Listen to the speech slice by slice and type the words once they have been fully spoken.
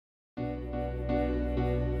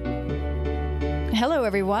Hello,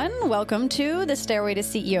 everyone. Welcome to the Stairway to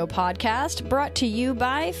CEO podcast, brought to you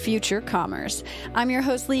by Future Commerce. I'm your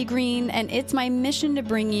host, Lee Green, and it's my mission to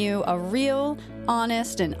bring you a real,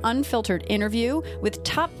 honest, and unfiltered interview with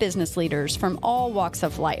top business leaders from all walks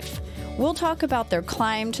of life. We'll talk about their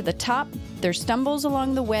climb to the top, their stumbles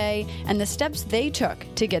along the way, and the steps they took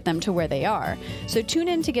to get them to where they are. So tune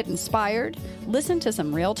in to get inspired, listen to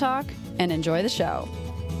some real talk, and enjoy the show.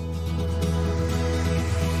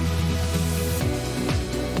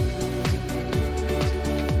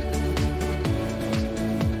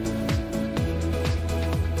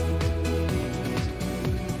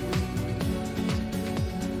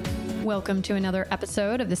 Welcome to another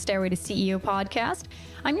episode of the Stairway to CEO podcast.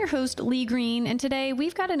 I'm your host, Lee Green, and today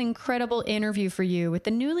we've got an incredible interview for you with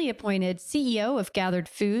the newly appointed CEO of Gathered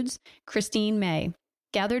Foods, Christine May.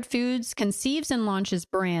 Gathered Foods conceives and launches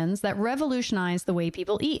brands that revolutionize the way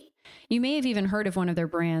people eat. You may have even heard of one of their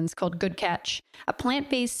brands called Good Catch, a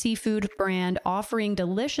plant-based seafood brand offering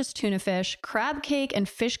delicious tuna fish, crab cake, and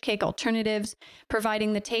fish cake alternatives,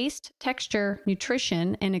 providing the taste, texture,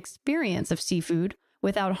 nutrition, and experience of seafood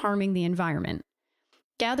without harming the environment.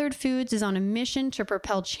 Gathered Foods is on a mission to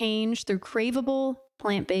propel change through craveable,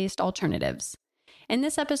 plant-based alternatives. In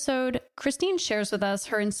this episode, Christine shares with us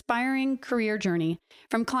her inspiring career journey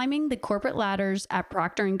from climbing the corporate ladders at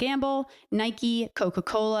Procter & Gamble, Nike,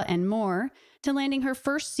 Coca-Cola, and more, to landing her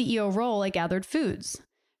first CEO role at Gathered Foods.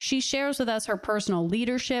 She shares with us her personal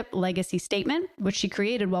leadership legacy statement, which she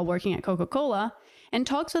created while working at Coca-Cola, and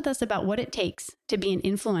talks with us about what it takes to be an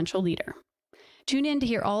influential leader. Tune in to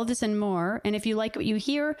hear all of this and more, and if you like what you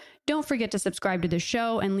hear, don't forget to subscribe to the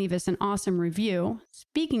show and leave us an awesome review.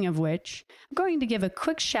 Speaking of which, I'm going to give a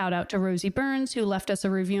quick shout out to Rosie Burns, who left us a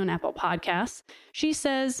review on Apple Podcasts. She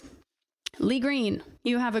says, Lee Green,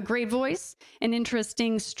 you have a great voice and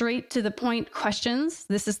interesting, straight-to-the-point questions.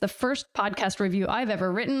 This is the first podcast review I've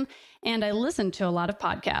ever written, and I listen to a lot of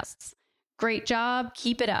podcasts. Great job.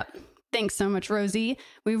 Keep it up. Thanks so much, Rosie.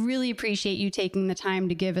 We really appreciate you taking the time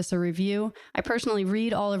to give us a review. I personally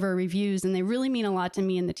read all of our reviews, and they really mean a lot to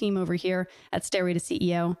me and the team over here at Stairway to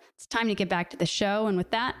CEO. It's time to get back to the show, and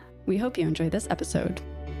with that, we hope you enjoy this episode.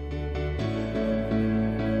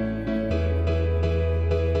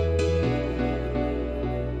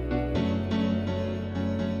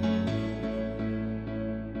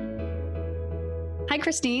 Hi,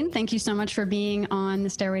 Christine. Thank you so much for being on the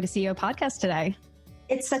Stairway to CEO podcast today.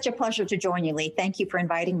 It's such a pleasure to join you, Lee. Thank you for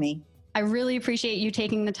inviting me. I really appreciate you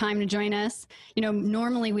taking the time to join us. You know,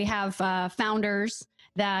 normally we have founders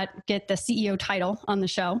that get the CEO title on the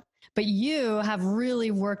show, but you have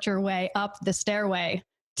really worked your way up the stairway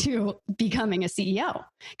to becoming a CEO.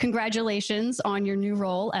 Congratulations on your new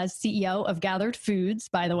role as CEO of Gathered Foods,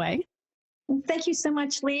 by the way. Thank you so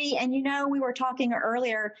much, Lee. And you know, we were talking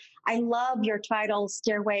earlier, I love your title,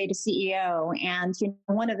 Stairway to CEO. And you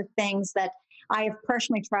know, one of the things that I have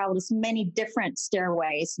personally traveled as many different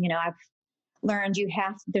stairways. You know, I've learned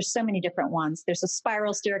there's so many different ones. There's a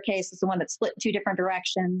spiral staircase, it's the one that's split two different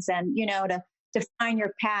directions. And, you know, to find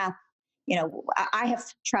your path, you know, I have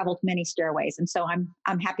traveled many stairways. And so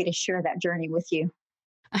I'm happy to share that journey with you.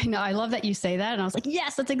 I know. I love that you say that. And I was like,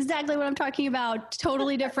 yes, that's exactly what I'm talking about.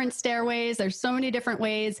 Totally different stairways. There's so many different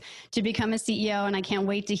ways to become a CEO. And I can't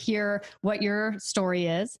wait to hear what your story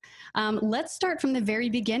is. Let's start from the very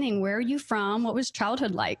beginning. Where are you from? What was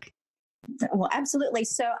childhood like? Well, absolutely.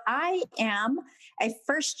 So I am a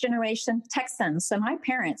first generation Texan. So my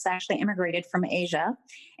parents actually immigrated from Asia,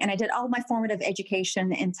 and I did all my formative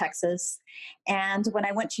education in Texas. And when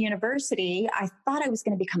I went to university, I thought I was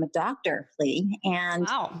going to become a doctor, Lee. And,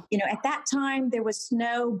 wow. You know, at that time, there was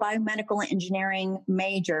no biomedical engineering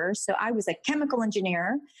major. So I was a chemical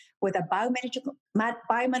engineer with a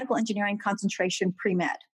biomedical engineering concentration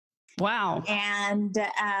pre-med. Wow. And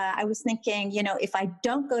I was thinking, you know, if I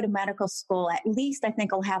don't go to medical school, at least I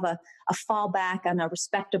think I'll have a fallback on a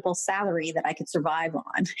respectable salary that I could survive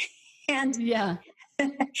on. And yeah.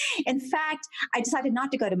 In fact, I decided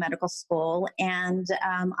not to go to medical school, and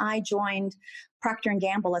I joined Procter &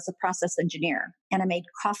 Gamble as a process engineer, and I made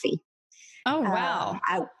coffee. Oh, wow.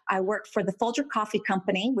 I worked for the Folger Coffee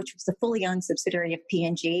Company, which was the fully owned subsidiary of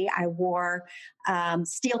P&G. I wore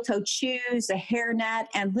steel-toed shoes, a hairnet,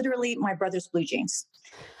 and literally my brother's blue jeans.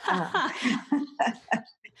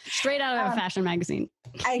 Straight out of a fashion magazine.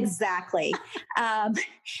 Exactly.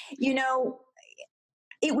 You know,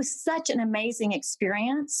 it was such an amazing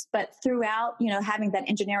experience, but throughout, you know, having that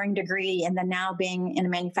engineering degree and then now being in a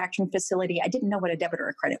manufacturing facility, I didn't know what a debit or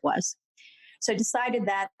a credit was. So I decided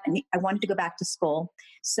that I wanted to go back to school.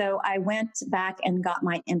 So I went back and got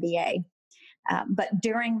my MBA. But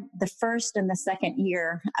during the first and the second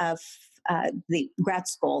year of the grad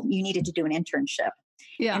school, you needed to do an internship.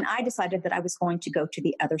 Yeah. And I decided that I was going to go to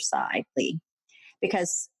the other side, Lee,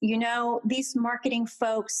 because, these marketing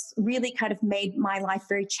folks really kind of made my life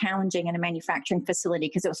very challenging in a manufacturing facility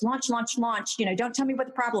because it was launch, launch, launch. Don't tell me what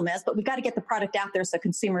the problem is, but we've got to get the product out there so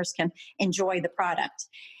consumers can enjoy the product.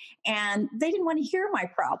 And they didn't want to hear my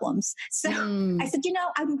problems. So I said,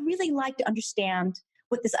 I would really like to understand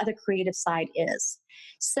what this other creative side is.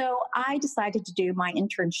 So I decided to do my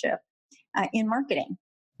internship in marketing.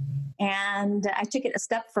 And I took it a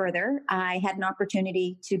step further. I had an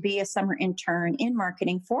opportunity to be a summer intern in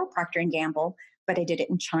marketing for Procter & Gamble, but I did it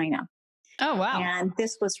in China. Oh, wow. And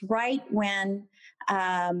this was right when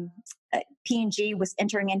P&G was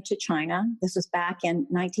entering into China. This was back in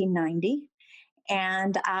 1990.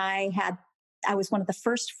 And I was one of the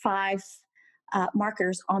first 5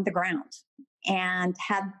 marketers on the ground and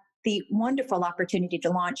had the wonderful opportunity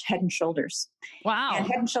to launch Head and Shoulders. Wow. And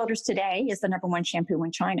Head and Shoulders today is the #1 shampoo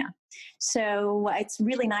in China. So it's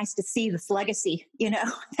really nice to see this legacy,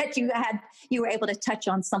 that you were able to touch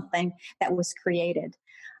on something that was created.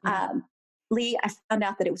 Lee, I found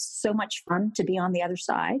out that it was so much fun to be on the other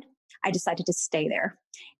side. I decided to stay there.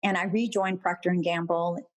 And I rejoined Procter &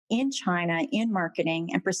 Gamble in China in marketing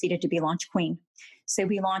and proceeded to be launch queen. So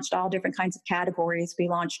we launched all different kinds of categories. We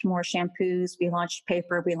launched more shampoos. We launched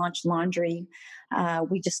paper. We launched laundry.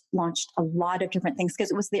 We just launched a lot of different things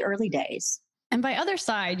because it was the early days. And by other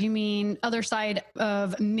side, you mean other side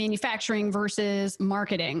of manufacturing versus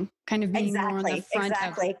marketing, kind of being more on the front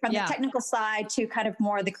Exactly. From the technical side to kind of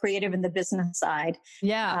more the creative and the business side.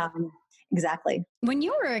 Yeah. Exactly. When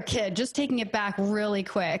you were a kid, just taking it back really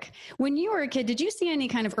quick, when you were a kid, did you see any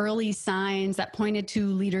kind of early signs that pointed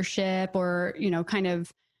to leadership or, kind of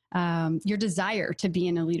your desire to be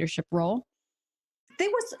in a leadership role? There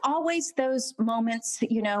was always those moments,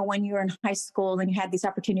 when you were in high school and you had these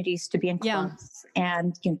opportunities to be in clubs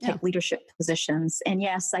and take leadership positions. And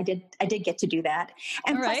yes, I did get to do that.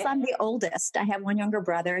 And plus, I'm the oldest. I have one younger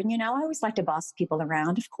brother, and I always like to boss people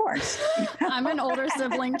around, of course. I'm an older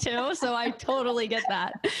sibling too, so I totally get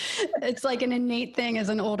that. It's like an innate thing as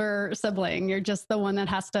an older sibling. You're just the one that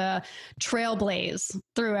has to trailblaze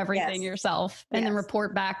through everything yourself and then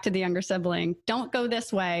report back to the younger sibling. Don't go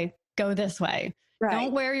this way, go this way. Right.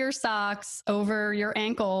 Don't wear your socks over your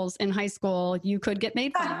ankles in high school. You could get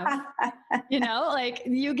made fun of.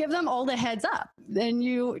 You give them all the heads up. Then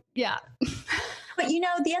But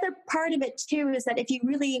the other part of it too is that if you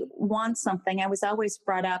really want something, I was always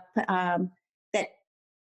brought up that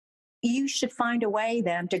you should find a way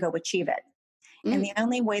then to go achieve it. And the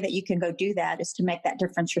only way that you can go do that is to make that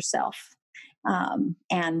difference yourself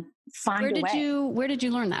and find a way. Where did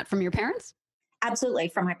you learn that? From your parents? Absolutely,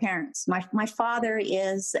 from my parents. My father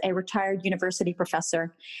is a retired university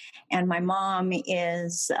professor, and my mom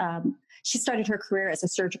is, she started her career as a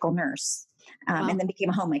surgical nurse and then became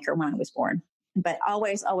a homemaker when I was born. But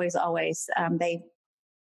always, always, always, they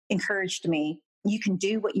encouraged me, you can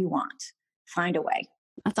do what you want, find a way.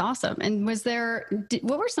 That's awesome. And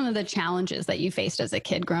what were some of the challenges that you faced as a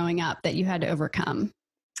kid growing up that you had to overcome?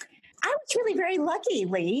 I was really very lucky,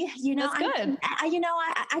 Lee. That's good.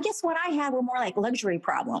 I guess what I had were more like luxury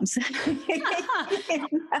problems.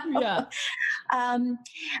 Yeah.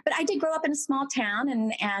 But I did grow up in a small town,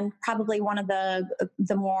 and probably one of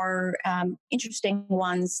the more interesting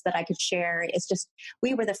ones that I could share is just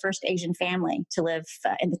we were the first Asian family to live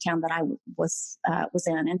in the town that I was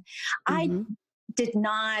in, and I did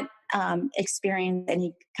not experience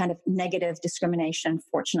any kind of negative discrimination,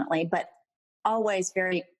 fortunately, but always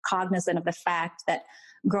very cognizant of the fact that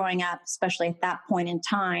growing up, especially at that point in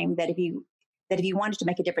time, that if you wanted to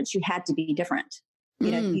make a difference, you had to be different.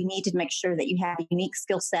 You need to make sure that you have a unique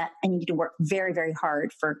skill set, and you need to work very, very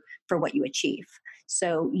hard for what you achieve.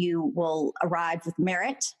 So you will arrive with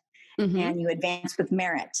merit and you advance with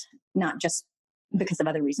merit, not just because of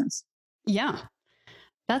other reasons. Yeah,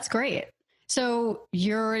 that's great. So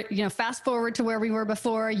you're, fast forward to where we were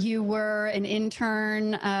before. You were an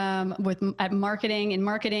intern at marketing,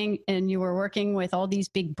 and you were working with all these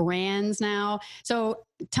big brands now. So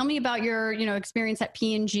tell me about your, experience at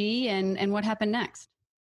P&G and what happened next.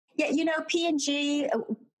 Yeah, P&G,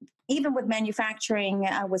 even with manufacturing,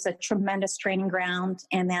 was a tremendous training ground,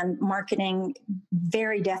 and then marketing,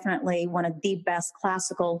 very definitely one of the best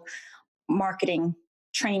classical marketing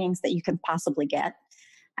trainings that you can possibly get.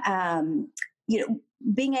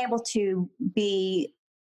 Being able to be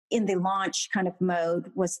in the launch kind of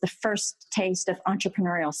mode was the first taste of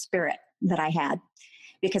entrepreneurial spirit that I had,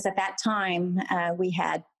 because at that time we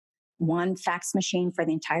had one fax machine for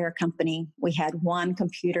the entire company. We had one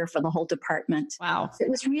computer for the whole department. Wow. So it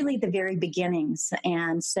was really the very beginnings.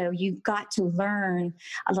 And so you got to learn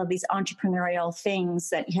a lot of these entrepreneurial things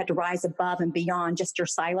that you had to rise above and beyond just your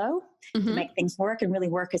silo to make things work and really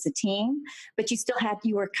work as a team. But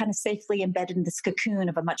you were kind of safely embedded in this cocoon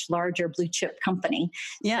of a much larger blue chip company.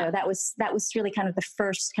 Yeah. So that was really kind of the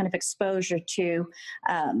first kind of exposure to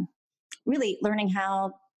really learning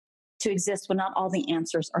how to exist when not all the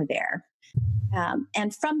answers are there.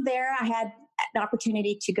 And from there, I had an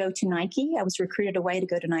opportunity to go to Nike. I was recruited away to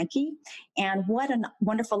go to Nike. And what a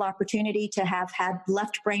wonderful opportunity to have had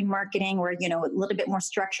left brain marketing where, a little bit more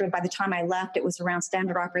structured. By the time I left, it was around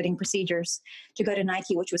standard operating procedures to go to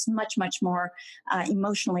Nike, which was much, much more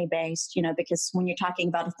emotionally based, because when you're talking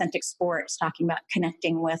about authentic sports, talking about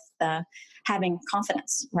connecting with having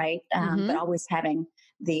confidence, right? But always having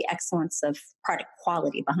the excellence of product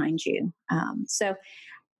quality behind you. So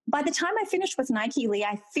by the time I finished with Nike, Lee,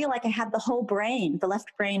 I feel like I had the whole brain, the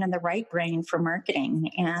left brain and the right brain for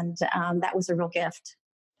marketing. And that was a real gift.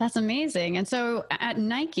 That's amazing. And so at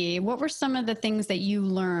Nike, what were some of the things that you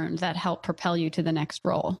learned that helped propel you to the next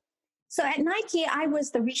role? So at Nike, I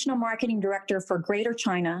was the regional marketing director for Greater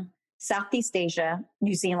China, Southeast Asia,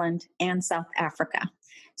 New Zealand, and South Africa.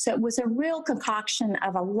 So it was a real concoction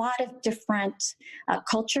of a lot of different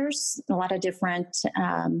cultures, a lot of different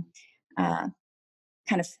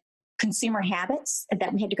kind of consumer habits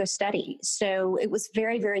that we had to go study. So it was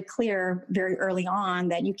very, very clear very early on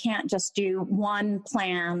that you can't just do one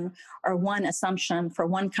plan or one assumption for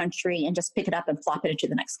one country and just pick it up and flop it into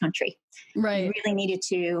the next country. Right. You really needed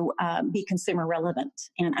to be consumer relevant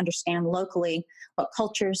and understand locally what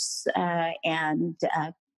cultures and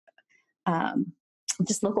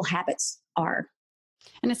just local habits are.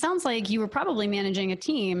 And it sounds like you were probably managing a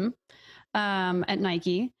team at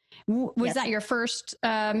Nike. Was that your first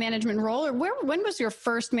management role, or when was your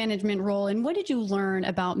first management role, and what did you learn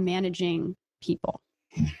about managing people?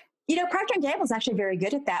 Procter & Gamble is actually very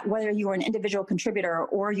good at that, whether you are an individual contributor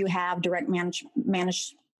or you have direct managed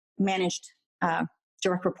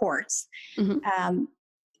direct reports.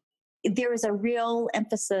 There is a real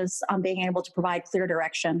emphasis on being able to provide clear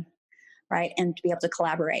direction, right? And to be able to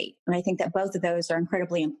collaborate. And I think that both of those are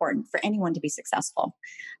incredibly important for anyone to be successful.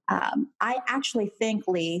 I actually think,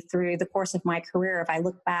 Lee, through the course of my career, if I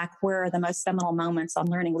look back, where are the most seminal moments on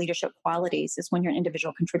learning leadership qualities is when you're an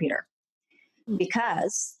individual contributor.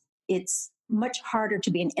 Because it's much harder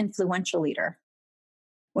to be an influential leader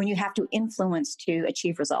when you have to influence to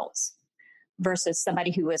achieve results versus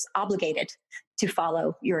somebody who is obligated to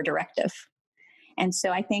follow your directive. And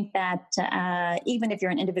so I think that even if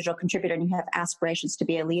you're an individual contributor and you have aspirations to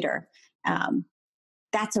be a leader,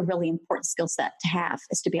 that's a really important skill set to have,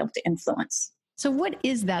 is to be able to influence. So what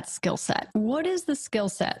is that skill set? What is the skill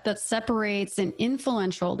set that separates an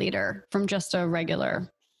influential leader from just a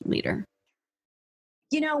regular leader?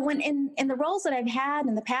 When in the roles that I've had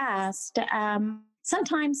in the past,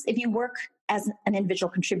 sometimes if you work as an individual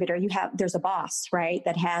contributor, there's a boss, right,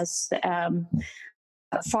 that has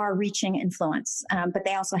far-reaching influence, but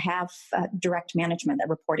they also have direct management that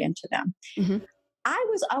report into them. I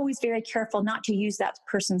was always very careful not to use that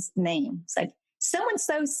person's name. It's like,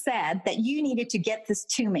 so-and-so said that you needed to get this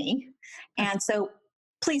to me, and so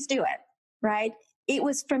please do it, right?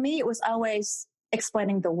 For me, it was always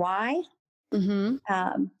explaining the why.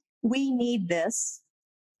 We need this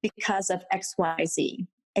because of X, Y, Z.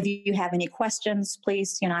 If you have any questions,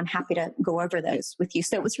 please, I'm happy to go over those with you.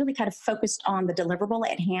 So it was really kind of focused on the deliverable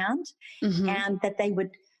at hand, and that they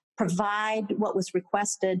would provide what was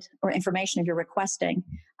requested or information if you're requesting,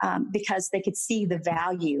 because they could see the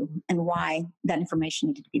value and why that information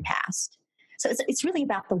needed to be passed. So it's really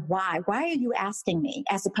about the why. Why are you asking me,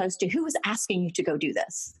 as opposed to who is asking you to go do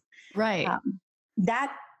this? Right.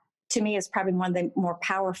 That, to me, is probably one of the more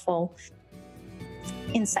powerful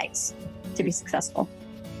insights to be successful.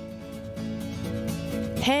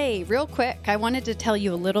 Hey, real quick, I wanted to tell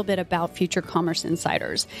you a little bit about Future Commerce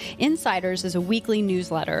Insiders. Insiders is a weekly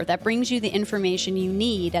newsletter that brings you the information you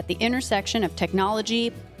need at the intersection of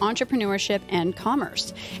technology, entrepreneurship, and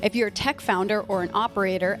commerce. If you're a tech founder or an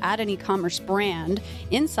operator at an e-commerce brand,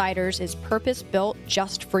 Insiders is purpose-built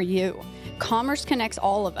just for you. Commerce connects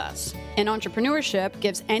all of us, and entrepreneurship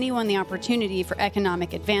gives anyone the opportunity for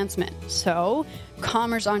economic advancement. So,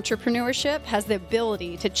 commerce entrepreneurship has the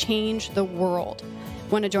ability to change the world.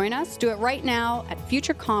 Want to join us? Do it right now at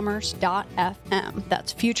futurecommerce.fm.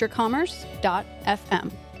 That's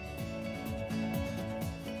futurecommerce.fm.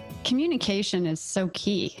 Communication is so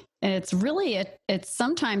key It's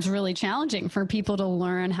sometimes really challenging for people to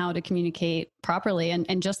learn how to communicate properly.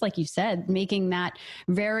 And just like you said, making that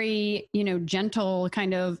very, gentle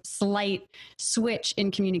kind of slight switch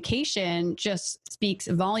in communication just speaks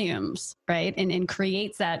volumes, right? And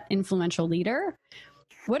creates that influential leader.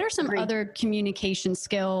 What are some Agreed. other communication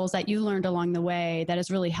skills that you learned along the way that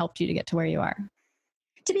has really helped you to get to where you are?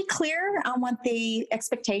 To be clear on what the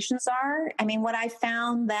expectations are, I mean, what I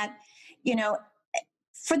found that,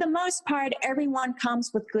 for the most part, everyone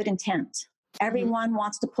comes with good intent. Everyone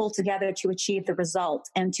wants to pull together to achieve the result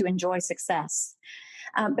and to enjoy success.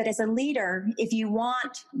 But as a leader, if you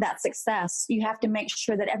want that success, you have to make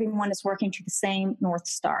sure that everyone is working to the same North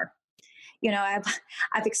Star.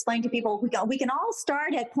 I've explained to people, we can all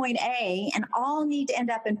start at point A and all need to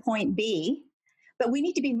end up in point B, but we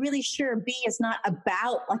need to be really sure B is not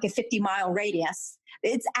about like a 50-mile radius.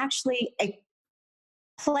 It's actually a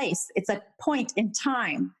place. It's a point in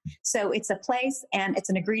time. So it's a place and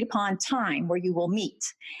it's an agreed upon time where you will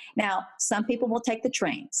meet. Now, some people will take the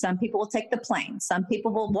train. Some people will take the plane. Some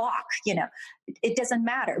people will walk. It doesn't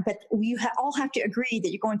matter. But you all have to agree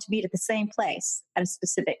that you're going to meet at the same place at a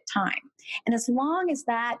specific time. And as long as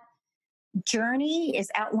that journey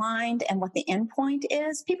is outlined and what the end point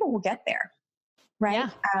is, people will get there. Right?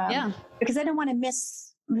 Yeah. Because they don't want to miss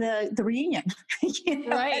the reunion,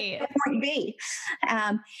 right? Point B,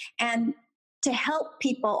 and to help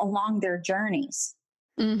people along their journeys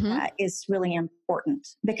is really important,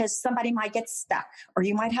 because somebody might get stuck, or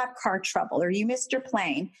you might have car trouble, or you missed your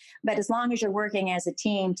plane. But as long as you're working as a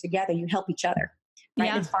team together, you help each other, right?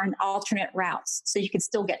 Yeah. And find alternate routes so you can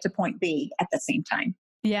still get to point B at the same time.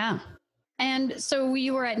 Yeah. And so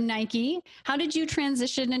you were at Nike. How did you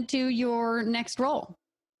transition into your next role?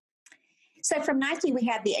 So from Nike, we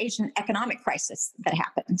had the Asian economic crisis that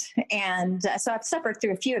happened. And so I've suffered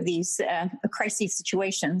through a few of these crisis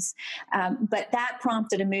situations, but that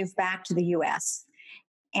prompted a move back to the US.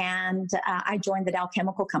 And I joined the Dow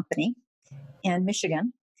Chemical Company in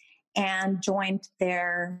Michigan and joined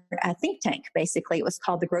their think tank, basically. It was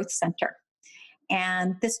called the Growth Center.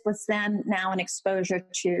 And this was then now an exposure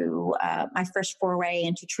to my first foray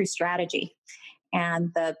into true strategy.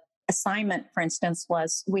 And the assignment, for instance,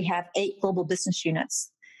 was we have 8 global business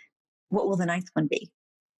units. What will the 9th one be?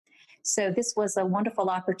 So this was a wonderful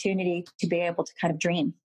opportunity to be able to kind of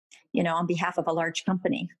dream, on behalf of a large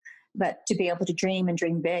company, but to be able to dream and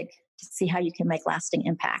dream big, to see how you can make lasting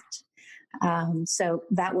impact. So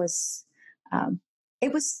that was,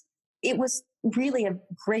 it was really a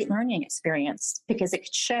great learning experience, because it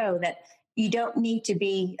could show that you don't need to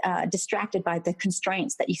be distracted by the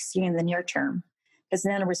constraints that you see in the near term. Because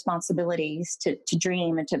then a responsibility is to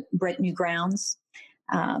dream and to break new grounds,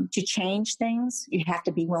 to change things. You have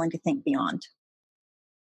to be willing to think beyond.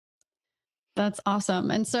 That's awesome.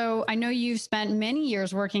 And so I know you've spent many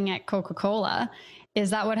years working at Coca-Cola. Is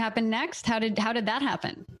that what happened next? How did that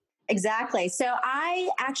happen? Exactly. So I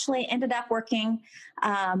actually ended up working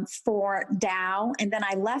for Dow, and then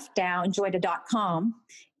I left Dow and joined a .com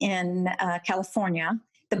in California.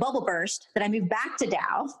 The bubble burst, that I moved back to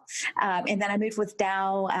Dow, and then I moved with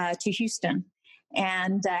Dow to Houston.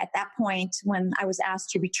 And at that point, when I was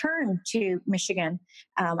asked to return to Michigan,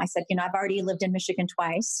 I said, I've already lived in Michigan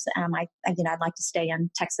twice. I'd like to stay in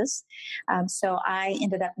Texas. So I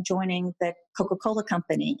ended up joining the Coca-Cola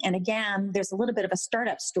Company. And again, there's a little bit of a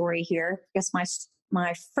startup story here, because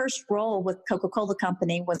my first role with Coca-Cola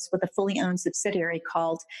Company was with a fully owned subsidiary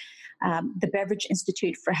called the Beverage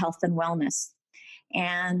Institute for Health and Wellness.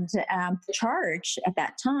 And the charge at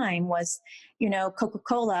that time was,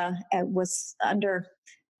 Coca-Cola was under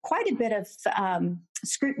quite a bit of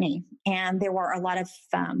scrutiny, and there were a lot of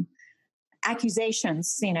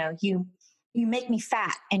accusations. You make me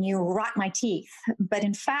fat and you rot my teeth. But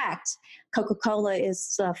in fact, Coca-Cola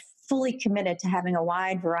is fully committed to having a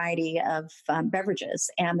wide variety of beverages.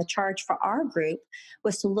 And the charge for our group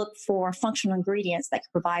was to look for functional ingredients that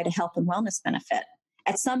could provide a health and wellness benefit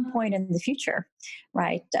at some point in the future,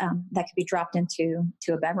 right? That could be dropped into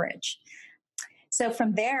a beverage. So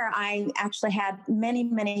from there, I actually had many,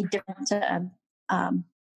 many different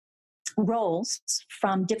roles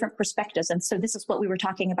from different perspectives. And so this is what we were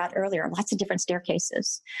talking about earlier, lots of different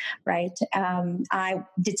staircases, right? I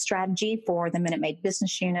did strategy for the Minute Maid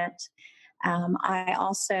business unit. I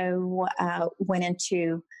also went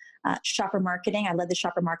into shopper marketing. I led the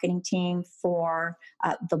shopper marketing team for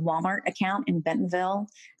the Walmart account in Bentonville.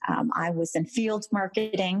 I was in field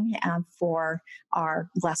marketing for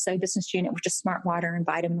our Glacéau business unit, which is smart water and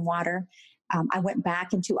vitamin water. I went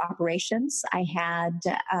back into operations. I had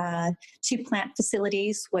 2 plant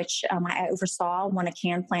facilities, which I oversaw, one a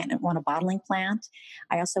can plant and one a bottling plant.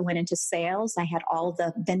 I also went into sales. I had all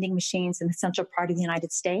the vending machines in the central part of the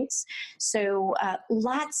United States. So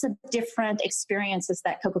lots of different experiences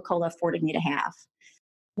that Coca-Cola afforded me to have.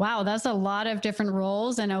 Wow, that's a lot of different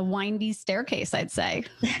roles and a windy staircase, I'd say.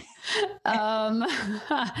 um,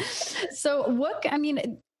 so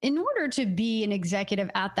in order to be an executive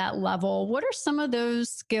at that level, what are some of those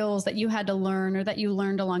skills that you had to learn or that you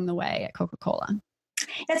learned along the way at Coca-Cola?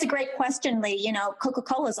 That's a great question, Lee. You know,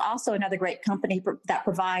 Coca-Cola is also another great company that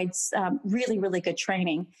provides really, really good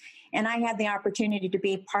training. And I had the opportunity to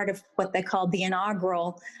be part of what they called the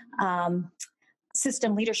inaugural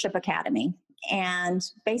System Leadership Academy. And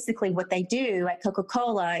basically what they do at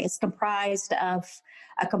Coca-Cola is comprised of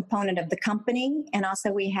a component of the company. And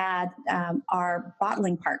also we had our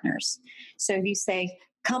bottling partners. So if you say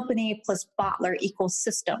company plus bottler equals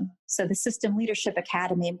system. So the System Leadership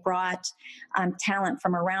Academy brought talent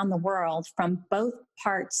from around the world from both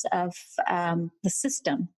parts of the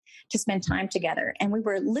system to spend time together. And we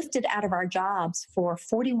were lifted out of our jobs for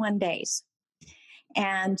 41 days.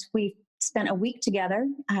 And we spent a week together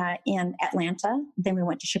in Atlanta. Then we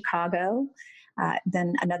went to Chicago,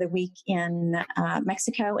 then another week in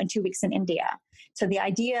Mexico, and 2 weeks in India. So the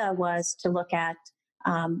idea was to look at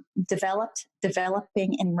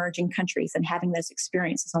developing and emerging countries and having those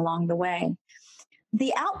experiences along the way.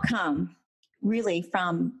 The outcome really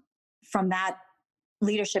from that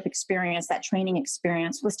leadership experience, that training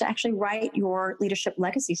experience, was to actually write your leadership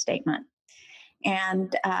legacy statement.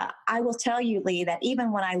 And I will tell you, Lee, that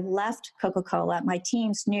even when I left Coca-Cola, my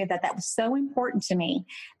teams knew that that was so important to me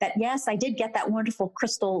that, yes, I did get that wonderful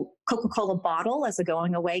crystal Coca-Cola bottle as a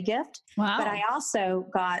going away gift. Wow. But I also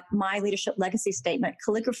got my leadership legacy statement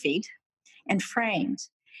calligraphied and framed.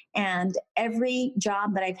 And every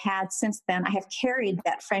job that I've had since then, I have carried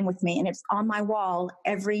that frame with me, and it's on my wall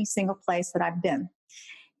every single place that I've been.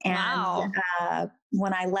 And wow.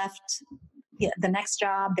 When I left the next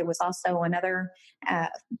job, there was also another,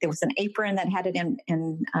 there was an apron that had it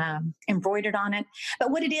embroidered on it.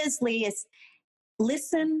 But what it is, Lee, is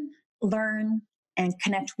listen, learn, and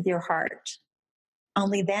connect with your heart.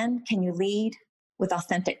 Only then can you lead with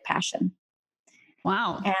authentic passion.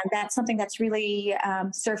 Wow. And that's something that's really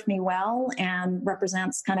served me well and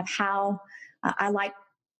represents kind of how I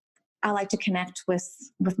like to connect with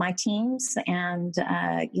my teams and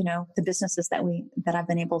the businesses that I've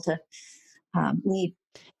been able to lead.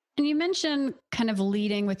 And you mentioned kind of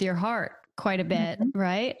leading with your heart quite a bit, Mm-hmm.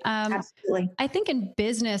 right? Absolutely. I think in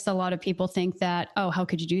business, a lot of people think that, oh, how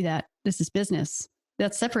could you do that? This is business.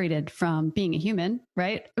 That's separated from being a human,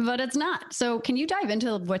 right? But it's not. So can you dive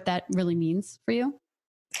into what that really means for you?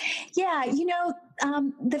 Yeah,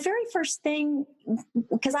 the very first thing,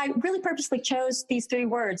 because I really purposely chose these 3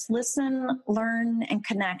 words: listen, learn, and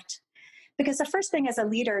connect. Because the first thing as a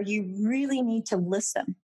leader, you really need to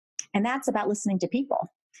listen. And that's about listening to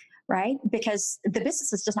people, right? Because the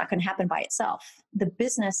business is just not going to happen by itself. The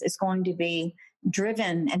business is going to be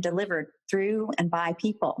driven and delivered through and by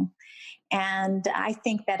people. And I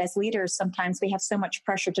think that as leaders, sometimes we have so much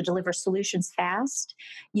pressure to deliver solutions fast,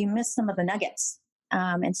 you miss some of the nuggets.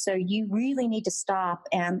 And so you really need to stop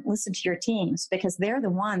and listen to your teams, because they're the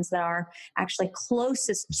ones that are actually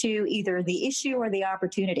closest to either the issue or the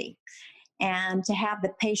opportunity. And to have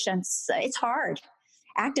the patience, it's hard.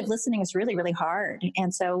 Active listening is really, really hard.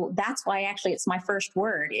 And so that's why actually it's my first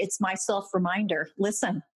word. It's my self-reminder: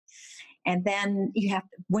 listen. And then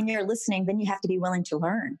when you're listening, then you have to be willing to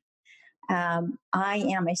learn. I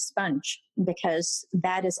am a sponge, because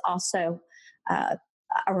that is also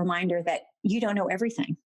a reminder that you don't know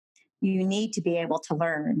everything. You need to be able to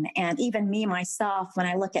learn. And even me, myself, when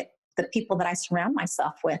I look at the people that I surround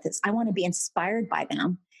myself with, I want to be inspired by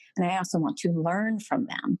them. And I also want to learn from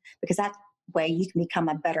them, because that way you can become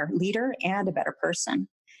a better leader and a better person.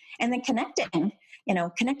 And then connecting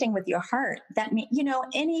with your heart. That means,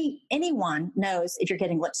 anyone knows if you're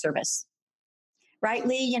getting lip service. Right,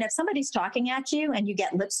 Lee? If somebody's talking at you and you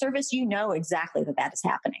get lip service, you know exactly that is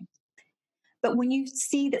happening. But when you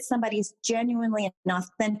see that somebody's genuinely and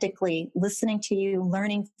authentically listening to you,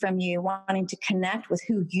 learning from you, wanting to connect with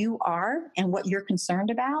who you are and what you're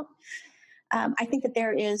concerned about, I think that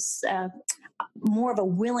there is more of a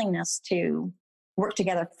willingness to work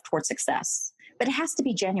together towards success. But it has to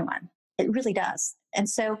be genuine. It really does. And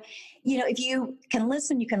so, if you can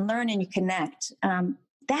listen, you can learn, and you connect,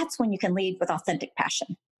 that's when you can lead with authentic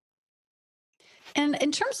passion. And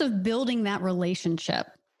in terms of building that relationship,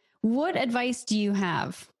 what advice do you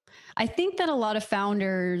have I think that a lot of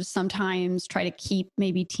founders sometimes try to keep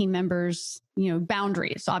maybe team members,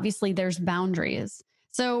 boundaries. Obviously, there's boundaries.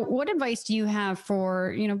 So, what advice do you have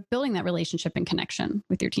for, building that relationship and connection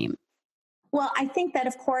with your team? Well, I think that,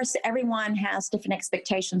 of course, everyone has different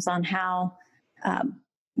expectations on how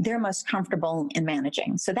they're most comfortable in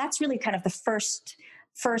managing. So that's really kind of the first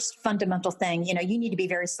fundamental thing. You need to be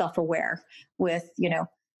very self-aware with,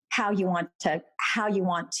 how you want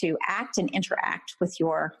to act and interact with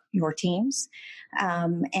your teams,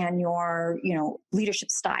 and your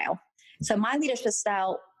leadership style. So my leadership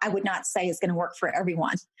style, I would not say is going to work for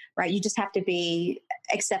everyone, right? You just have to be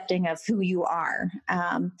accepting of who you are.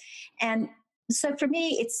 And so for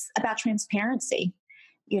me, it's about transparency.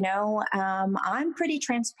 I'm pretty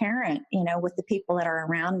transparent, with the people that are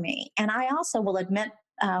around me. And I also will admit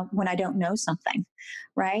when I don't know something,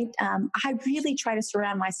 right? I really try to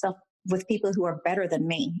surround myself with people who are better than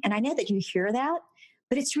me. And I know that you hear that,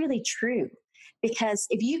 but it's really true. Because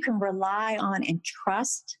if you can rely on and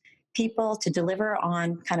trust people to deliver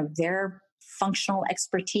on kind of their functional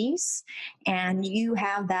expertise, and you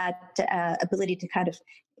have that ability to kind of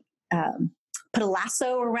put a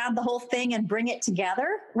lasso around the whole thing and bring it together,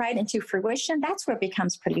 right, into fruition, that's where it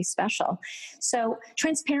becomes pretty special. So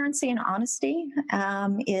transparency and honesty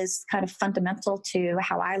is kind of fundamental to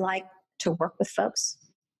how I like to work with folks.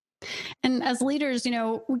 And as leaders,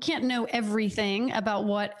 we can't know everything about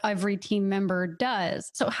what every team member does.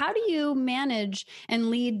 So how do you manage and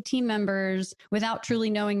lead team members without truly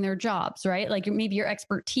knowing their jobs, right? Like maybe your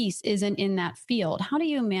expertise isn't in that field. How do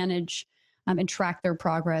you manage and track their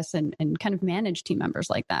progress and kind of manage team members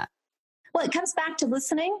like that? Well, it comes back to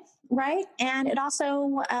listening, right? And it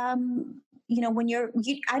also, I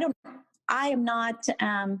am not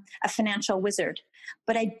a financial wizard,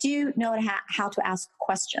 but I do know how to ask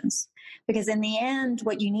questions, because in the end,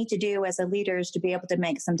 what you need to do as a leader is to be able to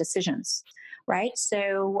make some decisions, right?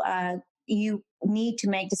 So you need to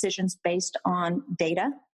make decisions based on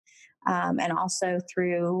data, and also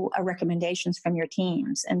through recommendations from your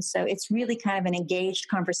teams. And so it's really kind of an engaged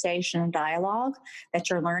conversation and dialogue that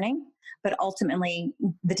you're learning. But ultimately,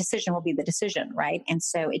 the decision will be the decision, right? And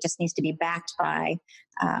so it just needs to be backed by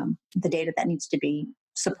the data that needs to be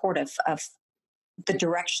supportive of the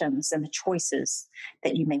directions and the choices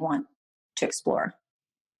that you may want to explore.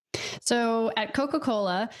 So at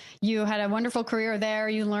Coca-Cola, you had a wonderful career there.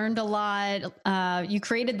 You learned a lot. You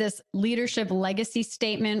created this leadership legacy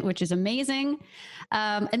statement, which is amazing.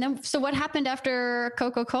 And then, so what happened after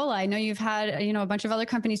Coca-Cola? I know you've had, a bunch of other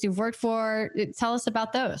companies you've worked for. Tell us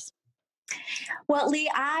about those. Well, Lee,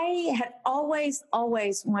 I had always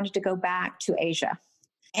wanted to go back to Asia.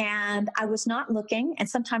 And I was not looking, and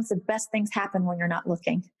sometimes the best things happen when you're not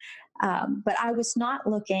looking. But I was not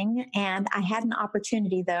looking, and I had an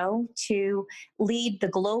opportunity, though, to lead the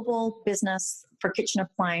global business for kitchen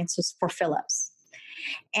appliances for Philips.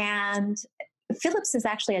 And Philips is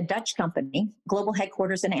actually a Dutch company, global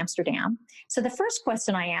headquarters in Amsterdam. So the first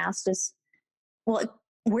question I asked is, well,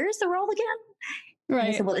 where's the role again? Right.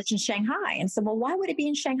 And I said, well, it's in Shanghai. And I said, well, why would it be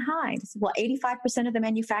in Shanghai? I said, well, 85% of the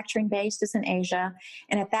manufacturing base is in Asia.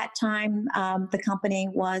 And at that time, the company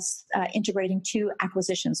was integrating two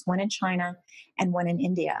acquisitions, one in China and one in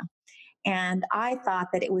India. And I thought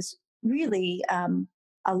that it was really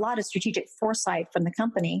a lot of strategic foresight from the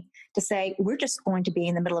company to say, we're just going to be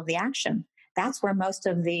in the middle of the action. That's where most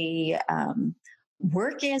of the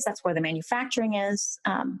work is. That's where the manufacturing is.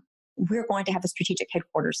 We're going to have a strategic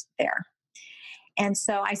headquarters there. And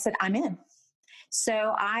so I said, I'm in.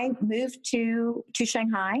 So I moved to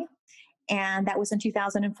Shanghai, and that was in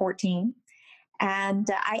 2014. And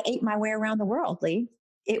I ate my way around the world, Lee.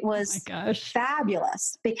 It was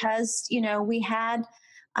fabulous because, we had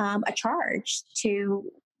a charge to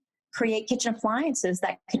create kitchen appliances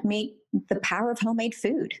that could meet the power of homemade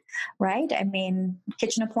food, right? I mean,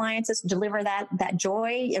 kitchen appliances deliver that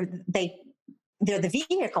joy. They're the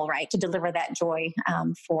vehicle, right, to deliver that joy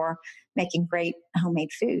for making great homemade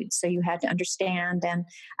food. So you had to understand. And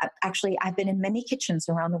actually, I've been in many kitchens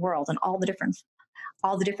around the world in all the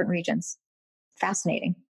different regions.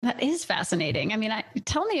 Fascinating. That is fascinating. I mean,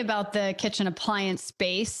 tell me about the kitchen appliance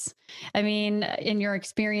space. I mean, in your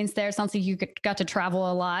experience there, it sounds like you got to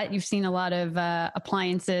travel a lot. You've seen a lot of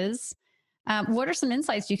appliances. What are some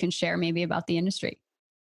insights you can share maybe about the industry?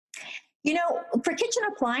 For kitchen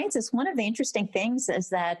appliances, one of the interesting things is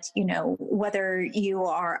that, whether you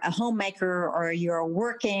are a homemaker or you're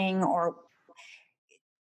working, or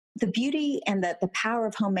the beauty and the power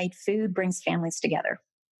of homemade food brings families together.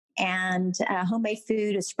 And homemade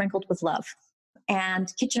food is sprinkled with love.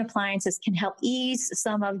 And kitchen appliances can help ease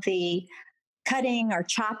some of the cutting or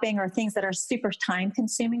chopping or things that are super time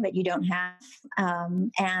consuming that you don't have.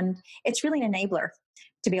 And it's really an enabler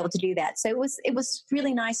to be able to do that. So it was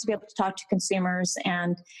really nice to be able to talk to consumers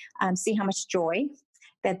and see how much joy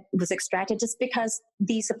that was extracted, just because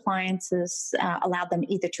these appliances allowed them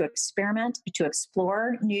either to experiment, to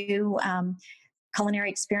explore new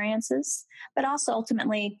culinary experiences, but also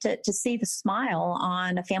ultimately to see the smile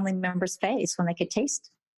on a family member's face when they could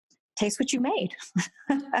taste what you made.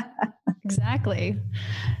 Exactly.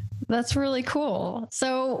 That's really cool.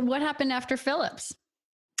 So what happened after Philips?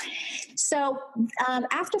 So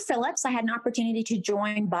after Philips, I had an opportunity to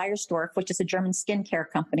join Beiersdorf, which is a German skincare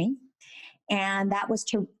company. And that was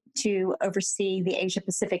to oversee the Asia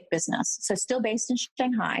Pacific business. So still based in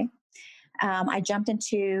Shanghai. I jumped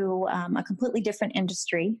into a completely different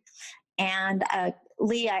industry. And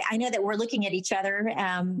Lee, I know that we're looking at each other.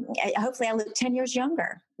 Hopefully I look 10 years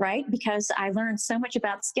younger, right? Because I learned so much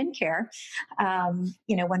about skincare,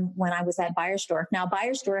 when I was at Beiersdorf. Now,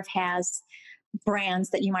 Beiersdorf has brands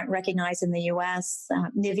that you might recognize in the U.S.,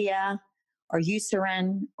 Nivea, or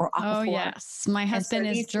Eucerin, or Aquaphor. Oh, yes. My husband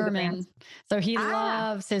is German, so he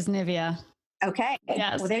loves his Nivea. Okay.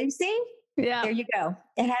 Yes. Well, there you see. Yeah. There you go.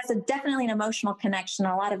 It has definitely an emotional connection,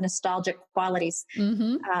 a lot of nostalgic qualities.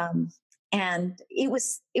 Mm-hmm. And it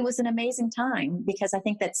was an amazing time, because I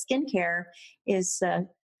think that skincare is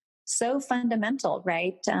so fundamental,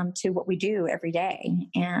 right, to what we do every day.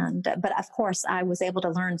 And but of course, I was able to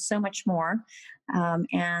learn so much more.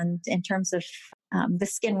 And in terms of the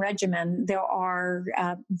skin regimen, there are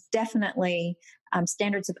definitely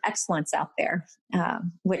standards of excellence out there,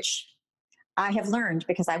 which I have learned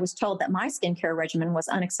because I was told that my skincare regimen was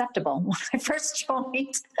unacceptable when I first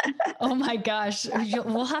joined. Oh my gosh.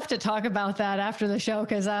 We'll have to talk about that after the show,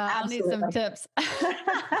 because I'll need some tips. But,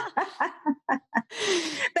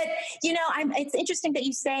 it's interesting that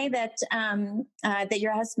you say that that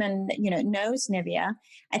your husband, knows Nivea.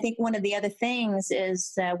 I think one of the other things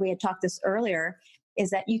is, we had talked this earlier, is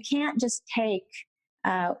that you can't just take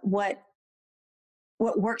what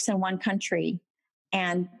works in one country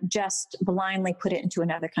and just blindly put it into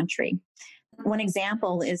another country. One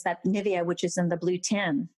example is that Nivea, which is in the blue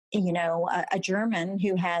tin, a German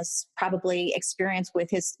who has probably experience with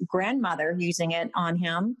his grandmother using it on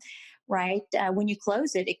him, right? When you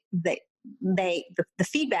close it, the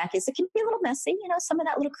feedback is it can be a little messy. Some of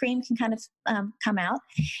that little cream can kind of come out.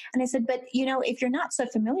 And I said, but if you're not so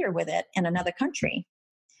familiar with it in another country,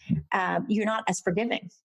 you're not as forgiving,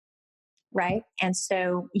 right? And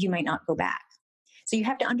so you might not go back. So you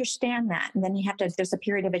have to understand that. And then there's a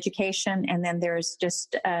period of education. And then there's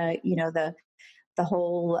just, the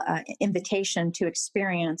whole invitation to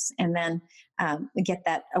experience, and then get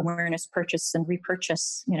that awareness, purchase and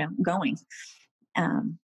repurchase, going.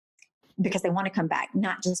 Because they want to come back,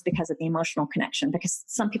 not just because of the emotional connection, because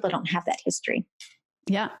some people don't have that history.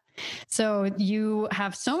 Yeah. So you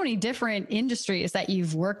have so many different industries that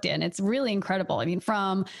you've worked in. It's really incredible. I mean,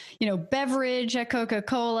 from, beverage at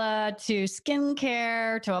Coca-Cola to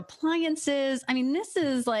skincare to appliances. I mean, this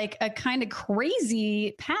is like a kind of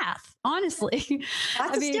crazy path, honestly.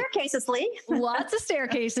 Lots of staircases, Lee. Lots of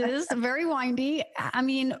staircases, very windy. I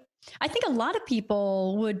mean, I think a lot of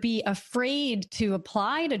people would be afraid to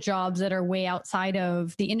apply to jobs that are way outside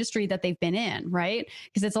of the industry that they've been in, right?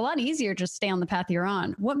 Because it's a lot easier to stay on the path you're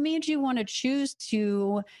on. What made you want to choose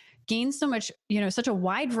to gain so much, such a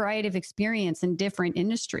wide variety of experience in different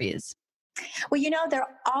industries? Well,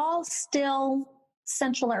 they're all still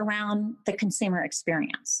central around the consumer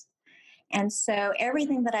experience. And so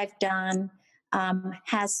everything that I've done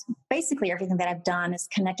everything that I've done is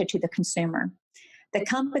connected to the consumer. The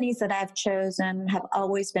companies that I've chosen have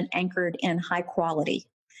always been anchored in high quality.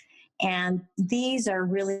 And these are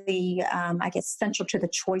really, central to the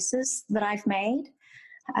choices that I've made.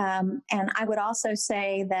 And I would also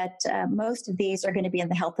say that most of these are going to be in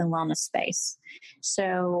the health and wellness space.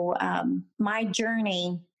 So my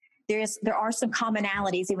journey, there are some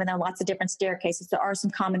commonalities, even though lots of different staircases, there are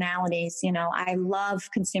some commonalities. I love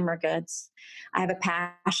consumer goods. I have a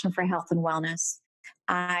passion for health and wellness.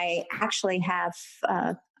 I actually have,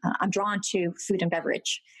 I'm drawn to food and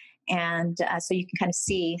beverage. And so you can kind of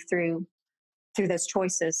see through those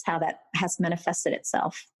choices how that has manifested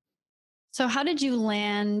itself. So how did you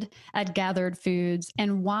land at Gathered Foods,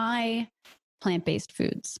 and why plant-based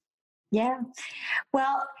foods? Yeah.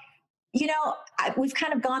 Well, We've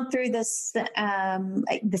kind of gone through this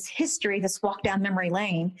history, this walk down memory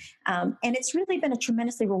lane, and it's really been a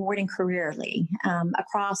tremendously rewarding career, Lee,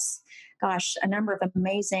 across, a number of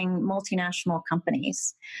amazing multinational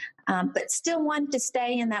companies, but still wanted to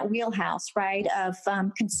stay in that wheelhouse, right, of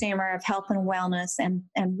consumer, of health and wellness, and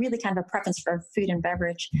really kind of a preference for food and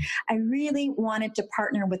beverage. I really wanted to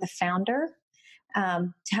partner with a founder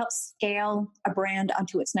to help scale a brand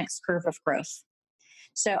onto its next curve of growth.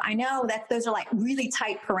 So I know that those are like really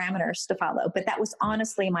tight parameters to follow, but that was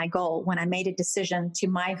honestly my goal when I made a decision to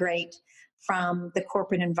migrate from the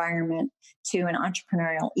corporate environment to an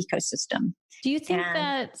entrepreneurial ecosystem. Do you think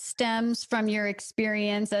that stems from your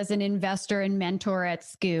experience as an investor and mentor at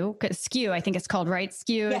SKU? SKU, I think it's called, right?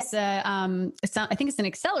 SKU Yes. is I think it's an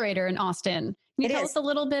accelerator in Austin. Can you tell us a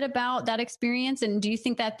little bit about that experience? And do you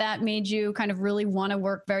think that made you kind of really want to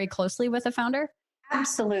work very closely with a founder?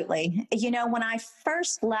 Absolutely. When I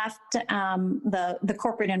first left the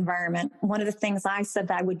corporate environment, one of the things I said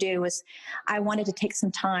that I would do was I wanted to take some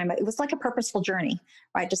time. It was like a purposeful journey,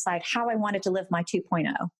 right? Decide how I wanted to live my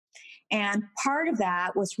 2.0. And part of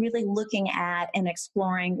that was really looking at and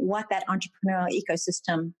exploring what that entrepreneurial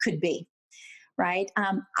ecosystem could be, right?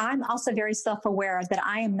 I'm also very self-aware that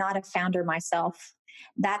I am not a founder myself.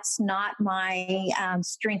 That's not my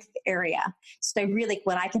strength area. So really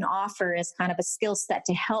what I can offer is kind of a skill set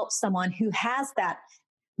to help someone who has that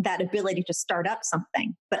ability to start up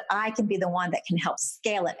something, but I can be the one that can help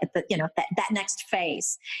scale it at that next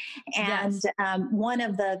phase. And Yes. One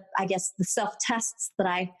of the self tests that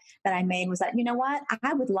I made was that,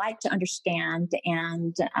 I would like to understand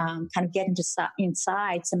and kind of get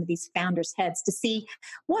inside some of these founders' heads to see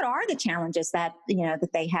what are the challenges that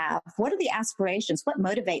they have, what are the aspirations, what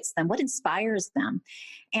motivates them, what inspires them.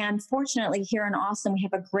 And fortunately, here in Austin, we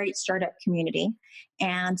have a great startup community,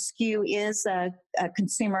 and SKU is a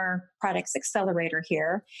consumer products accelerator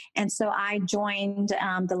here. And so I joined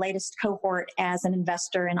the latest cohort as an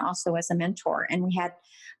investor and also as a mentor. And we had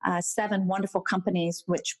 7 wonderful companies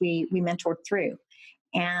which we mentored through.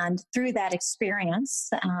 And through that experience,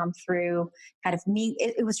 through kind of me,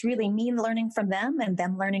 it was really me learning from them and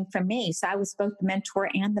them learning from me. So I was both the mentor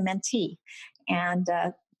and the mentee. And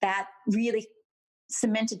that really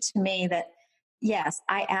cemented to me that, yes,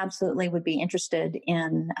 I absolutely would be interested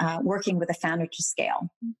in working with a founder to scale.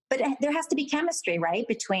 But there has to be chemistry, right,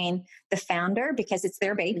 between the founder, because it's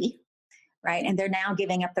their baby, right? And they're now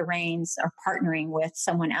giving up the reins or partnering with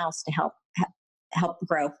someone else to help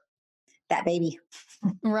grow that baby.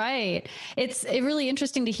 Right. It's really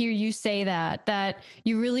interesting to hear you say that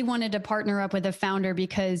you really wanted to partner up with a founder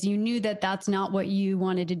because you knew that that's not what you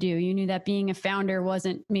wanted to do. You knew that being a founder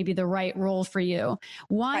wasn't maybe the right role for you.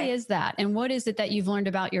 Why is that? And what is it that you've learned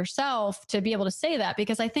about yourself to be able to say that?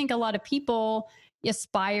 Because I think a lot of people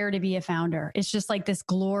aspire to be a founder. It's just like this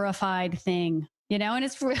glorified thing, and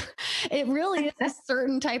it really is a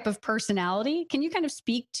certain type of personality. Can you kind of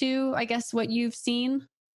speak to, I guess, what you've seen?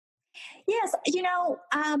 Yes,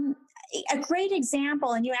 a great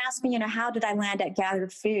example, and you asked me, how did I land at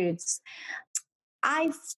Gathered Foods?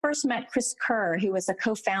 I first met Chris Kerr, who was a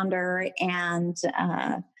co-founder, and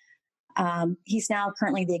he's now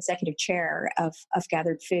currently the executive chair of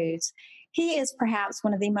Gathered Foods. He is perhaps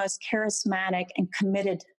one of the most charismatic and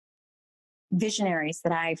committed visionaries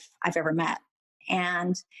that I've ever met.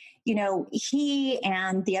 And, he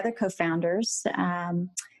and the other co-founders,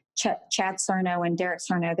 Chad Sarno and Derek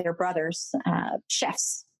Sarno, they're brothers,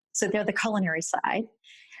 chefs. So they're the culinary side.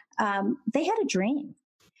 They had a dream.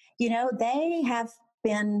 They have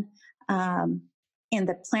been in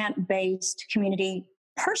the plant-based community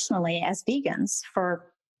personally as vegans for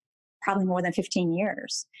probably more than 15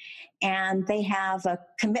 years. And they have a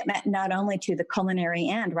commitment not only to the culinary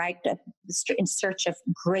end, right, in search of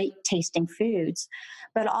great tasting foods,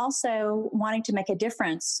 but also wanting to make a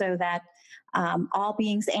difference so that all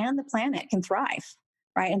beings and the planet can thrive,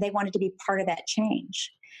 right? And they wanted to be part of that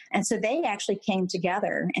change. And so they actually came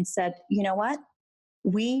together and said, you know what?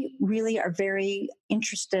 We really are very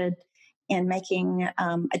interested in making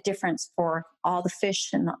a difference for all the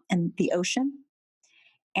fish in the ocean.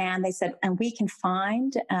 And they said, and we can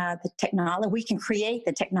find the technology, we can create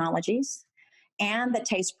the technologies and the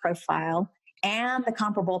taste profile and the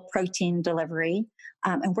comparable protein delivery,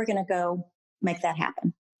 and we're going to go make that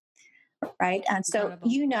happen. Right. And so,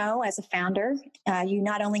 as a founder, you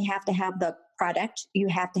not only have to have the product, you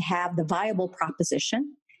have to have the viable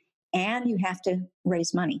proposition, and you have to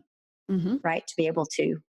raise money, right, to be able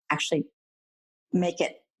to actually make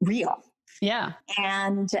it real. Yeah.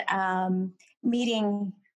 And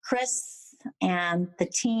meeting Chris and the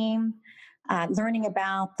team, learning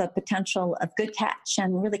about the potential of Good Catch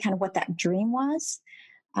and really kind of what that dream was,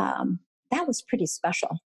 that was pretty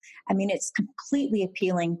special. I mean, it's completely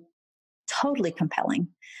appealing, totally compelling.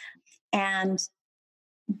 And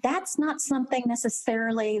that's not something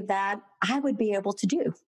necessarily that I would be able to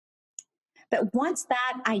do. But once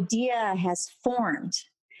that idea has formed,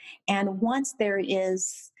 and once there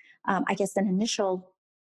is, I guess, an initial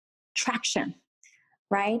traction,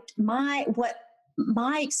 right? My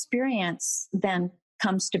experience then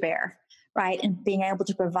comes to bear, right? And being able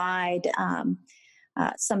to provide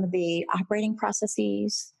some of the operating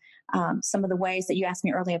processes, some of the ways that you asked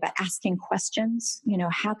me earlier about asking questions.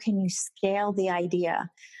 How can you scale the idea?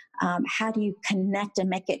 How do you connect and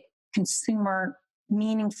make it consumer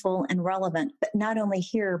meaningful and relevant, but not only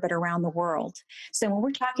here, but around the world? So when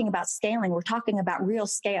we're talking about scaling, we're talking about real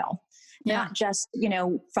scale. Yeah. Not just,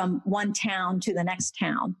 from one town to the next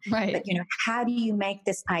town, right? But, how do you make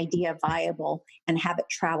this idea viable and have it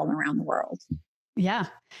travel around the world? Yeah.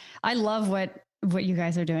 I love what you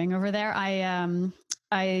guys are doing over there.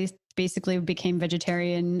 I basically became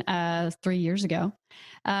vegetarian 3 years ago.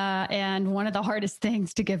 And one of the hardest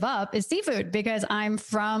things to give up is seafood, because I'm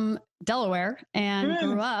from Delaware and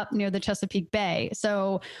grew up near the Chesapeake Bay.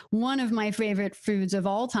 So one of my favorite foods of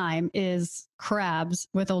all time is crabs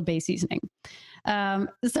with Old Bay seasoning.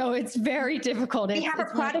 So it's very difficult. We have a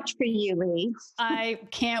product for you, Lee. I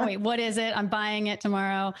can't wait. What is it? I'm buying it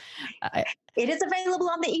tomorrow. It is available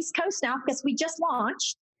on the East Coast now because we just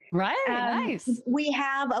launched. Right. Nice. We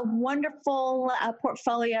have a wonderful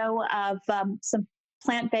portfolio of some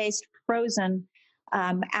plant-based frozen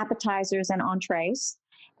appetizers and entrees.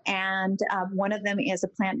 And one of them is a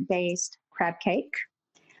plant-based crab cake.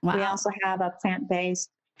 Wow. We also have a plant-based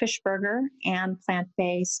fish burger and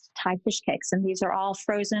plant-based Thai fish cakes. And these are all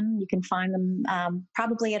frozen. You can find them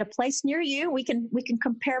probably at a place near you. We can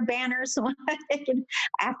compare banners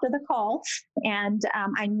after the call. And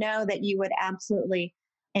I know that you would absolutely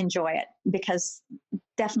enjoy it, because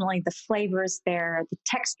definitely the flavor is there, the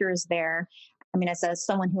texture is there. I mean, as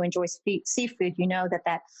someone who enjoys seafood, you know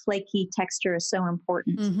that flaky texture is so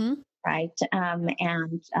important, right?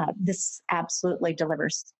 And this absolutely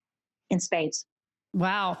delivers in spades.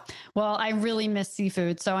 Wow. Well, I really miss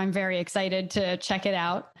seafood, so I'm very excited to check it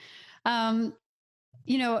out. In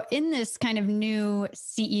this kind of new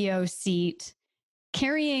CEO seat,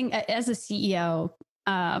 carrying as a CEO,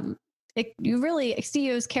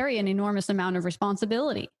 CEOs carry an enormous amount of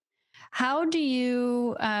responsibility. How do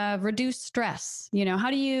you reduce stress? How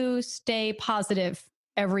do you stay positive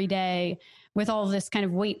every day with all of this kind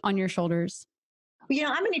of weight on your shoulders?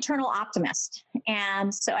 I'm an eternal optimist.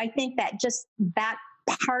 And so I think that just that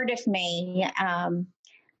part of me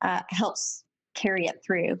helps carry it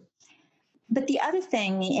through. But the other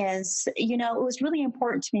thing is, it was really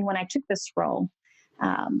important to me when I took this role,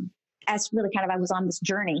 as really kind of I was on this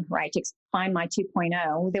journey, right, to find my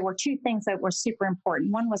 2.0. There were two things that were super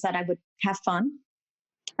important. One was that I would have fun,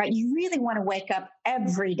 right? You really want to wake up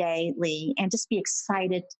every day, Lee, and just be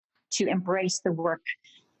excited to embrace the work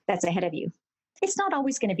that's ahead of you. It's not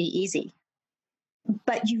always going to be easy,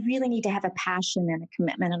 but you really need to have a passion and a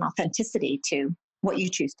commitment and authenticity to what you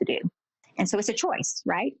choose to do. And so it's a choice,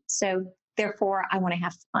 right? So therefore, I want to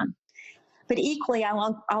have fun. But equally, I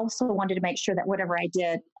also wanted to make sure that whatever I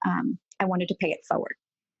did, I wanted to pay it forward.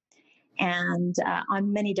 And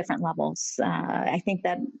on many different levels, I think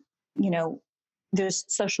that, there's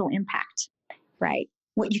social impact, right?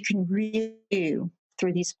 What you can really do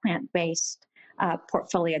through these plant-based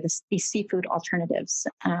portfolio, these seafood alternatives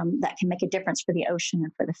that can make a difference for the ocean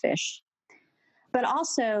and for the fish. But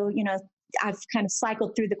also, I've kind of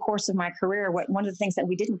cycled through the course of my career. One of the things that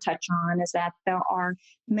we didn't touch on is that there are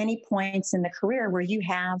many points in the career where you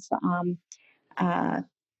have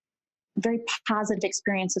very positive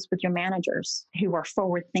experiences with your managers who are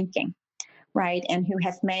forward thinking, right? And who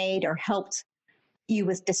have made or helped you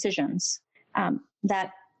with decisions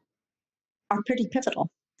that are pretty pivotal.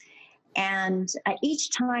 And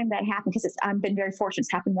each time that happened, because I've been very fortunate,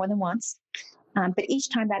 it's happened more than once, but each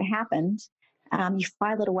time that happened, you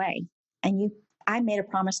file it away. And I made a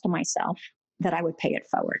promise to myself that I would pay it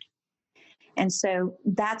forward. And so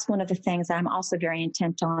that's one of the things that I'm also very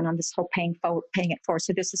intent on this whole paying it forward.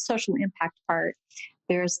 So there's the social impact part.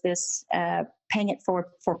 There's this paying it forward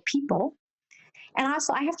for people. And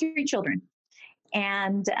also I have 3 children.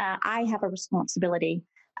 And I have a responsibility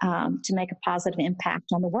to make a positive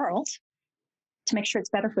impact on the world, to make sure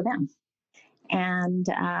it's better for them. And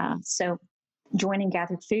so joining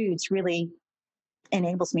Gathered Foods really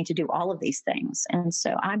enables me to do all of these things. And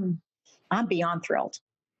so I'm beyond thrilled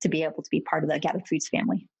to be able to be part of the Gathered Foods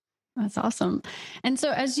family. That's awesome. And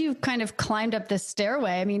so as you kind of climbed up this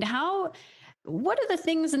stairway, I mean, what are the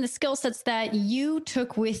things and the skill sets that you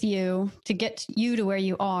took with you to get you to where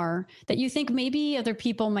you are that you think maybe other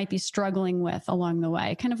people might be struggling with along the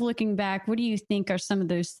way? Kind of looking back, what do you think are some of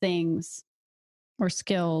those things or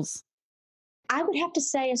skills? I would have to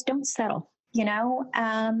say is don't settle,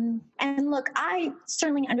 and look, I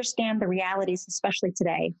certainly understand the realities, especially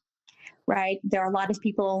today, right? There are a lot of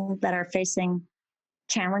people that are facing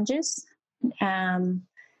challenges, um,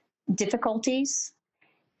 difficulties,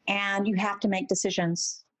 and you have to make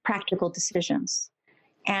decisions, practical decisions.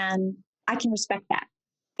 And I can respect that.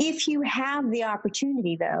 If you have the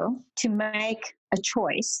opportunity, though, to make a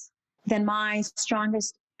choice, then my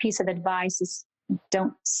strongest piece of advice is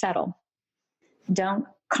don't settle. Don't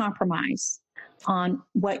compromise on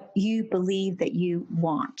what you believe that you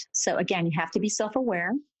want. So again, you have to be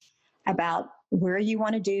self-aware about where you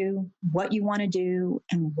want to do, what you want to do,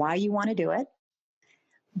 and why you want to do it.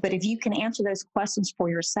 But if you can answer those questions for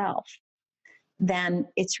yourself, then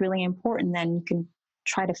it's really important. Then you can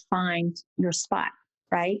try to find your spot,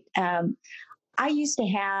 right? I used to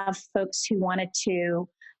have folks who wanted to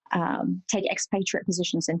take expatriate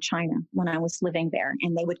positions in China when I was living there,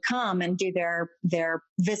 and they would come and do their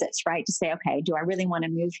visits, right, to say, okay, do I really want to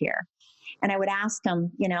move here? And I would ask them,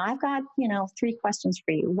 I've got 3 questions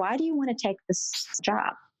for you. Why do you want to take this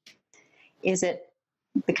job? Is it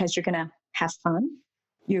because you're going to have fun,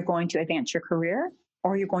 you're going to advance your career,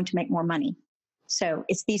 or you're going to make more money? So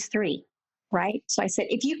it's these 3, right? So I said,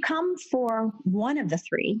 if you come for one of the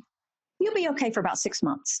 3, you'll be okay for about 6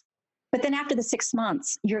 months. But then after the 6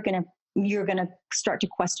 months, you're going to start to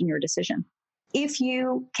question your decision. If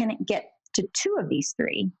you can get to 2 of these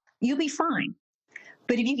 3, you'll be fine.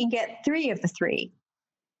 But if you can get 3 of the 3,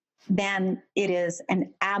 then it is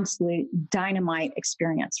an absolute dynamite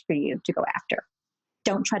experience for you to go after.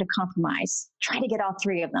 Don't try to compromise. Try to get all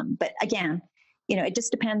 3 of them. But again, it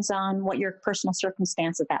just depends on what your personal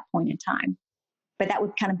circumstance at that point in time. But that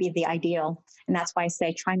would kind of be the ideal. And that's why I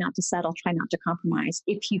say try not to settle, try not to compromise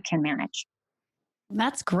if you can manage.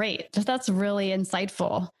 That's great. That's really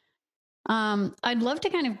insightful. I'd love to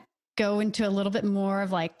kind of go into a little bit more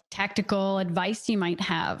of like tactical advice you might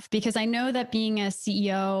have, because I know that being a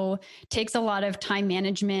CEO takes a lot of time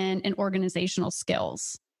management and organizational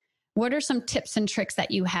skills. What are some tips and tricks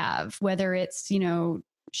that you have, whether it's,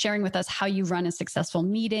 sharing with us how you run a successful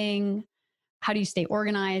meeting? How do you stay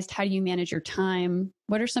organized? How do you manage your time?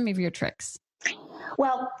 What are some of your tricks?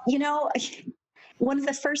 Well, one of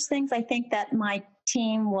the first things I think that my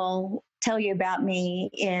team will tell you about me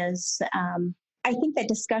is I think that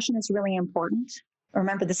discussion is really important.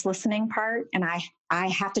 Remember this listening part, and I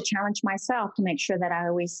have to challenge myself to make sure that I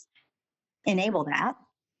always enable that.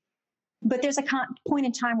 But there's a point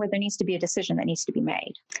in time where there needs to be a decision that needs to be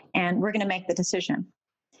made, and we're going to make the decision.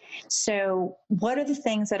 So what are the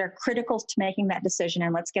things that are critical to making that decision?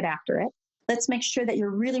 And let's get after it. Let's make sure that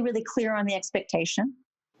you're really, really clear on the expectation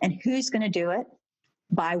and who's going to do it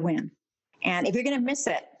by when. And if you're going to miss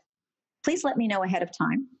it, please let me know ahead of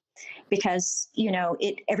time, because,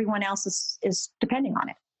 everyone else is depending on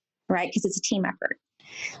it, right? Because it's a team effort.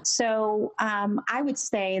 So I would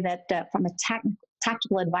say that from a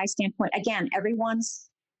tactical advice standpoint, again, everyone's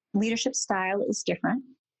leadership style is different.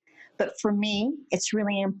 But for me, it's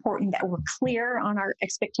really important that we're clear on our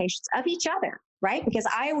expectations of each other, right? Because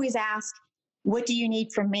I always ask, what do you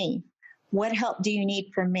need from me? What help do you need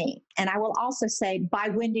from me? And I will also say, by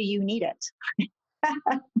when do you need it?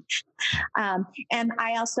 And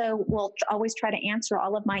I also will always try to answer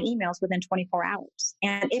all of my emails within 24 hours.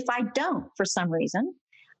 And if I don't, for some reason,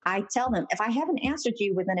 I tell them, if I haven't answered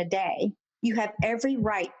you within a day, you have every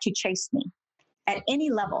right to chase me at any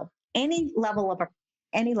level.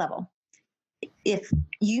 If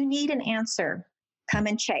you need an answer, come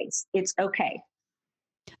and chase. It's okay.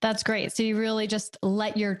 That's great. So you really just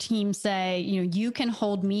let your team say, you can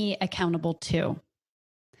hold me accountable too.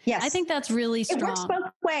 Yes. I think that's really strong. It works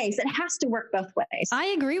both ways. It has to work both ways. I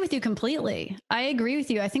agree with you completely. I agree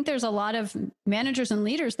with you. I think there's a lot of managers and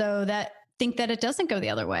leaders, though, that think that it doesn't go the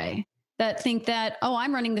other way. That think that, oh,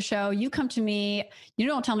 I'm running the show. You come to me. You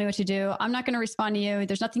don't tell me what to do. I'm not going to respond to you.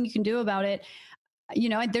 There's nothing you can do about it.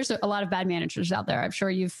 There's a lot of bad managers out there. I'm sure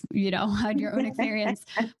you've, had your own experience.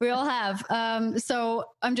 We all have. So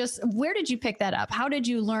where did you pick that up? How did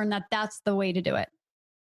you learn that that's the way to do it?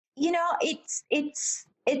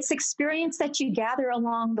 It's experience that you gather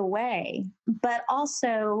along the way, but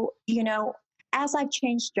also, as I've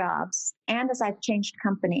changed jobs and as I've changed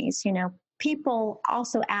companies, people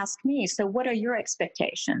also ask me, so what are your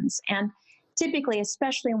expectations? And typically,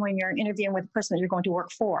 especially when you're interviewing with the person that you're going to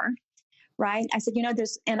work for, right? I said,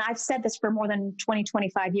 and I've said this for more than 20,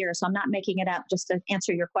 25 years, so I'm not making it up just to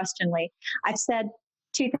answer your question, Lee. I said,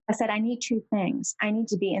 I need two things. I need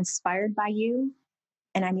to be inspired by you,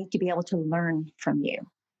 and I need to be able to learn from you.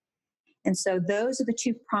 And so those are the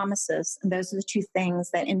two promises, and those are the two things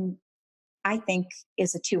that I think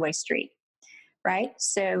is a two-way street, right?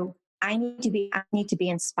 So I need to be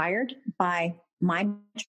inspired by my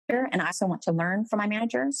manager, and I also want to learn from my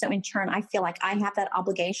manager. So in turn, I feel like I have that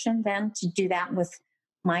obligation then to do that with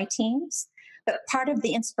my teams. But part of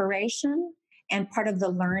the inspiration and part of the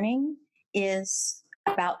learning is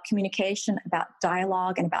about communication, about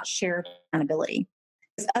dialogue, and about shared accountability.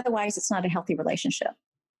 Because otherwise, it's not a healthy relationship.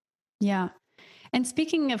 Yeah. And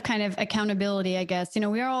speaking of kind of accountability, I guess,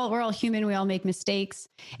 we're all human. We all make mistakes.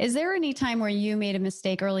 Is there any time where you made a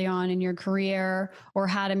mistake early on in your career or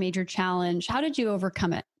had a major challenge? How did you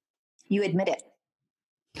overcome it? You admit it.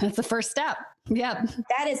 That's the first step. Yeah.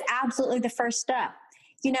 That is absolutely the first step.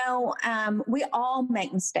 We all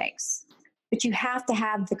make mistakes, but you have to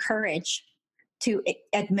have the courage to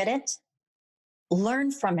admit it,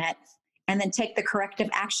 learn from it, and then take the corrective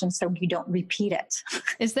action so you don't repeat it.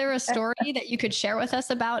 Is there a story that you could share with us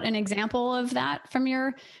about an example of that from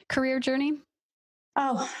your career journey?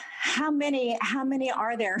 Oh, how many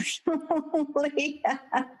are there?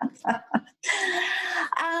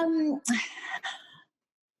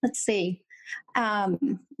 Let's see. Now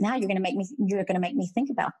you're going to make me think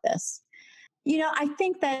about this. I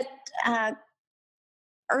think that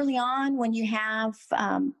early on, when you have,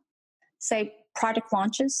 say, product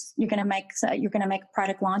launches, you're going to make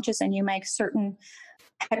product launches, and you make certain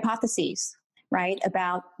hypotheses, right,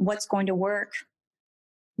 about what's going to work,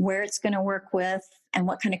 where it's going to work with, and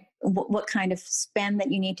what kind of spend that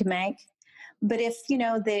you need to make. But if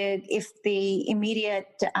the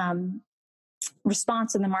immediate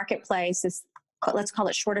response in the marketplace is, let's call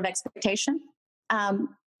it, short of expectation,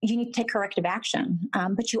 you need to take corrective action.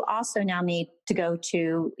 But you also now need to go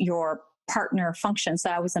to your partner functions. So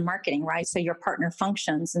I was in marketing, right? So your partner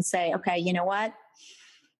functions and say, okay, you know what?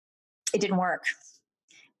 It didn't work.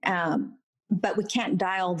 But we can't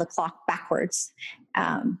dial the clock backwards.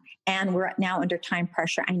 And we're now under time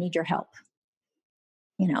pressure. I need your help.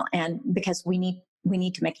 And because we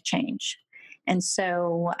need to make a change. And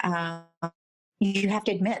so you have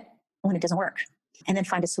to admit when it doesn't work and then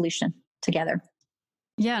find a solution together.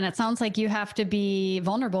 Yeah. And it sounds like you have to be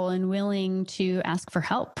vulnerable and willing to ask for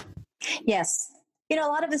help. Yes. A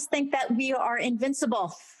lot of us think that we are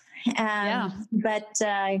invincible. But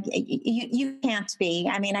you can't be.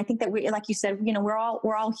 I mean, I think that like you said, we're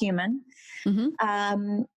all human.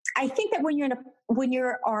 Mm-hmm. I think that when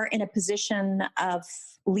you are in a position of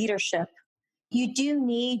leadership, you do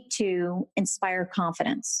need to inspire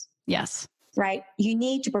confidence. Yes. Right. You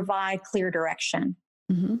need to provide clear direction.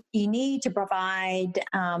 Mm-hmm. You need to provide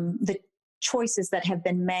the choices that have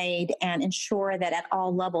been made and ensure that at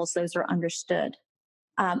all levels those are understood.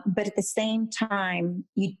 But at the same time,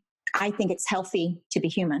 I think it's healthy to be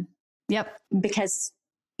human. Yep. Because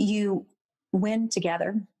you win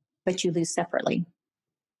together, but you lose separately.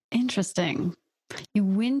 Interesting. You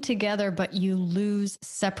win together, but you lose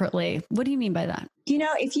separately. What do you mean by that?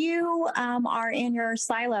 If you are in your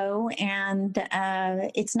silo and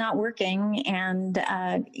it's not working and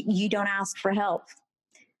you don't ask for help,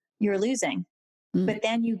 you're losing. Mm. But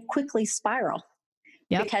then you quickly spiral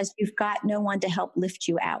because you've got no one to help lift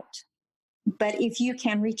you out. But if you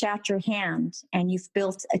can reach out your hand and you've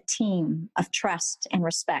built a team of trust and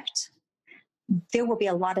respect, there will be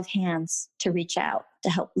a lot of hands to reach out to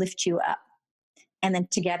help lift you up. And then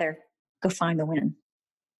together, go find the win.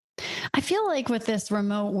 I feel like with this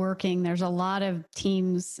remote working, there's a lot of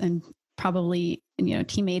teams and probably,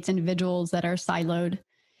 teammates, individuals that are siloed.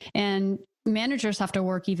 And managers have to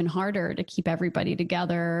work even harder to keep everybody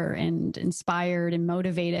together and inspired and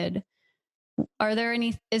motivated.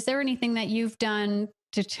 Is there anything that you've done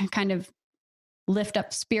to kind of lift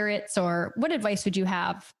up spirits, or what advice would you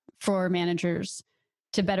have for managers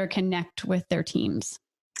to better connect with their teams?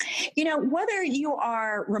 Whether you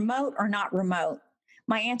are remote or not remote,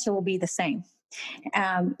 my answer will be the same.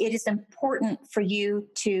 It is important for you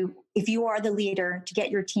to, if you are the leader, to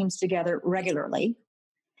get your teams together regularly.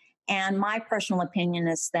 And my personal opinion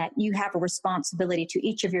is that you have a responsibility to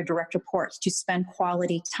each of your direct reports to spend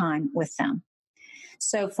quality time with them.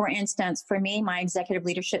 So for instance, for me, my executive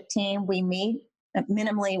leadership team, we meet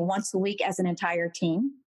minimally once a week as an entire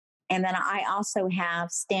team. And then I also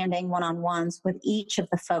have standing one-on-ones with each of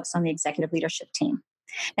the folks on the executive leadership team.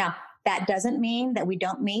 Now, that doesn't mean that we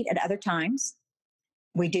don't meet at other times.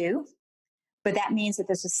 We do. But that means that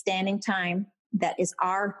there's a standing time that is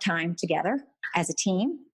our time together as a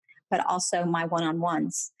team, but also my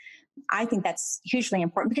one-on-ones. I think that's hugely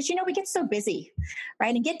important because, we get so busy,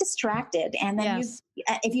 right? And get distracted. And then Yes.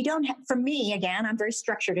 if you don't, for me, again, I'm very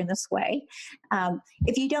structured in this way.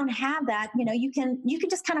 If you don't have that, you can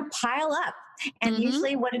just kind of pile up. And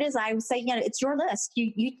usually what it is, I would say, it's your list.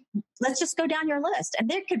 You let's just go down your list. And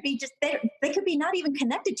there could be they could be not even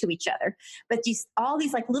connected to each other, but all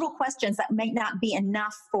these like little questions that may not be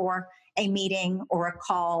enough for a meeting or a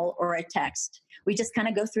call or a text. We just kind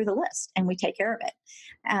of go through the list and we take care of it.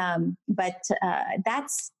 But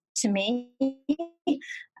that's, to me,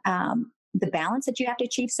 the balance that you have to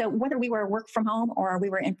achieve. So whether we were work from home or we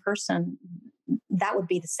were in person, that would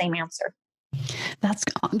be the same answer.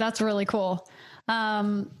 That's really cool.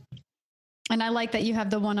 And I like that you have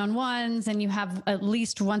the one-on-ones and you have at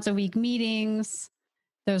least once a week meetings.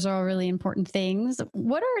 Those are all really important things.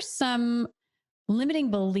 What are some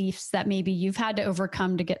limiting beliefs that maybe you've had to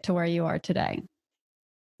overcome to get to where you are today?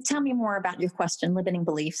 Tell me more about your question, limiting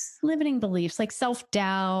beliefs. Limiting beliefs like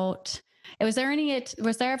self-doubt. Was there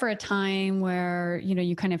ever a time where,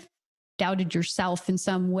 you kind of doubted yourself in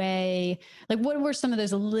some way? Like, what were some of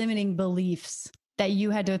those limiting beliefs that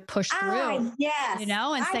you had to push through? Yes.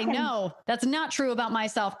 And say, no, that's not true about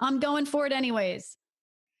myself. I'm going for it anyways.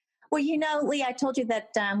 Well, Lee, I told you that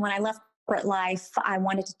when I left corporate life, I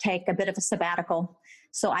wanted to take a bit of a sabbatical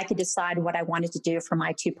so I could decide what I wanted to do for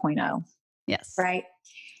my 2.0. Yes. Right.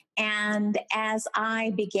 And as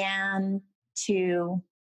I began to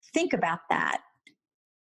think about that,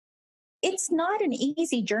 it's not an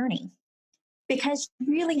easy journey because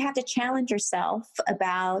you really have to challenge yourself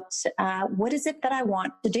about what is it that I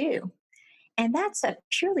want to do? And that's a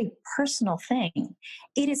purely personal thing.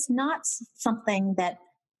 It is not something that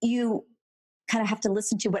you kind of have to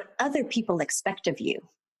listen to what other people expect of you,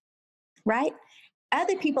 right?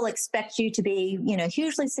 Other people expect you to be,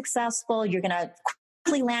 hugely successful. You're going to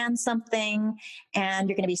quickly land something and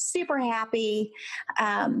you're going to be super happy.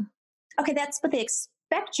 Okay, that's what they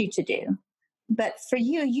expect you to do. But for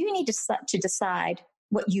you, you need to decide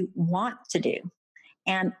what you want to do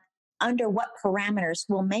and under what parameters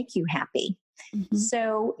will make you happy. Mm-hmm.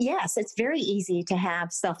 So yes, it's very easy to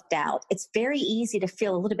have self-doubt. It's very easy to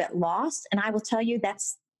feel a little bit lost. And I will tell you,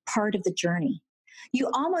 that's part of the journey. You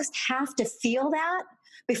almost have to feel that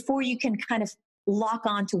before you can kind of lock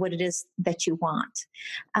on to what it is that you want.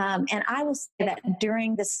 And I will say that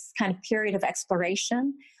during this kind of period of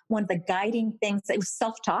exploration, one of the guiding things, it was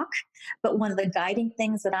self-talk, but one of the guiding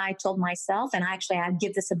things that I told myself, and I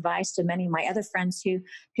give this advice to many of my other friends who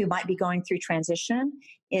might be going through transition,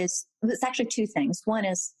 is it's actually two things. One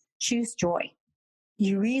is choose joy.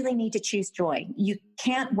 You really need to choose joy. You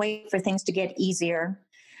can't wait for things to get easier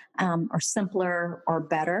or simpler or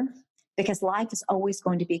better because life is always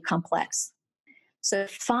going to be complex. So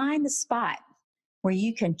find the spot where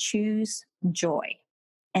you can choose joy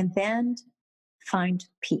and then find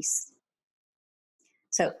peace.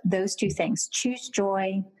 So those two things, choose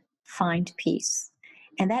joy, find peace.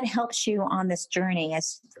 And that helps you on this journey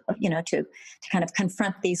as, to kind of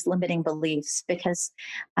confront these limiting beliefs because,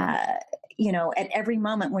 at every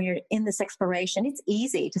moment when you're in this exploration, it's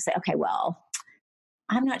easy to say, okay, well,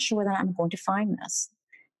 I'm not sure whether I'm going to find this.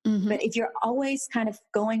 Mm-hmm. But if you're always kind of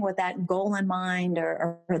going with that goal in mind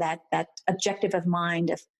or that objective of mind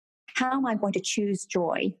of how am I going to choose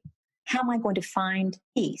joy? How am I going to find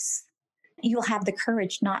peace? You'll have the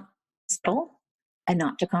courage not to settle and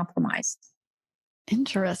not to compromise.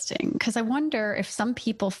 Interesting. Because I wonder if some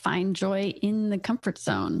people find joy in the comfort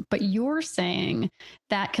zone, but you're saying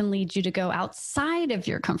that can lead you to go outside of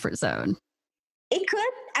your comfort zone. It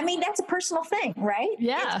could. I mean, that's a personal thing, right?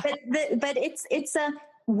 Yeah. But it's a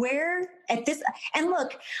where at this, and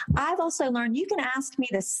look, I've also learned you can ask me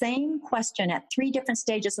the same question at 3 different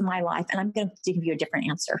stages of my life, and I'm going to give you a different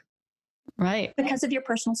answer. Right. Because of your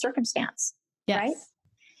personal circumstance. Yes. Right.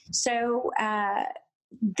 So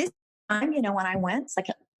this time, when I went, it's like,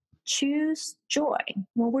 choose joy.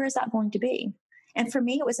 Well, where is that going to be? And for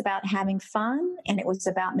me, it was about having fun, and it was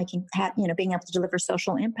about being able to deliver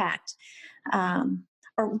social impact,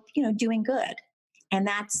 or doing good. And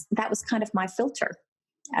that was kind of my filter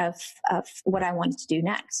of what I wanted to do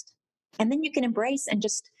next. And then you can embrace and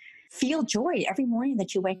just feel joy every morning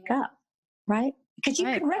that you wake up, right? Because you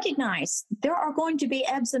can recognize there are going to be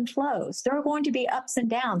ebbs and flows. There are going to be ups and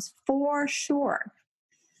downs for sure.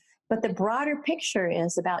 But the broader picture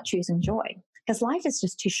is about choosing joy because life is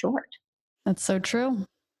just too short. That's so true.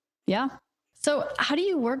 Yeah. So how do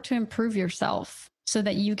you work to improve yourself so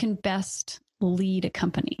that you can best lead a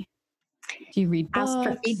company? Do you read books? Ask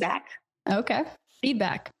for feedback. Okay.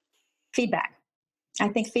 Feedback. I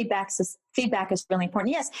think feedback is Feedback is really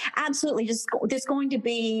important. Yes, absolutely. Just there's going to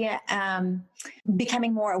be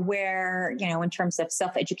becoming more aware, in terms of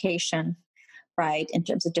self-education, right? In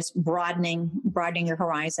terms of just broadening your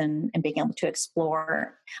horizon and being able to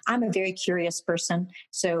explore. I'm a very curious person.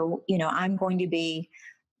 So, I'm going to be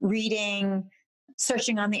reading,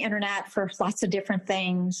 searching on the internet for lots of different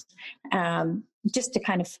things, just to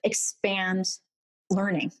kind of expand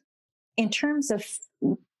learning. In terms of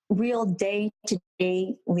real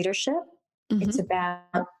day-to-day leadership, it's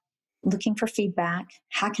about looking for feedback.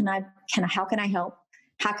 How can I help?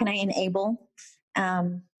 How can I enable,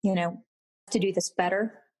 to do this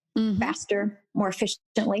better, faster, more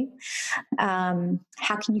efficiently?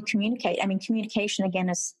 How can you communicate? I mean, communication again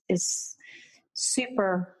is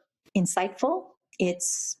super insightful.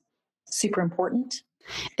 It's super important.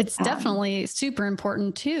 It's definitely super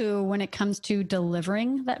important too when it comes to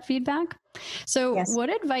delivering that feedback. So, Yes. What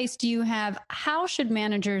advice do you have? How should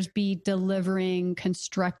managers be delivering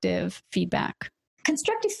constructive feedback?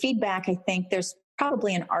 Constructive feedback, I think there's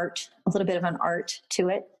probably a little bit of an art to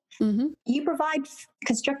it. You provide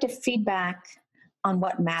constructive feedback on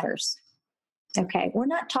what matters. Okay, we're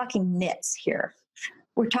not talking nits here.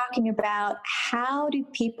 We're talking about how do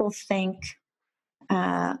people think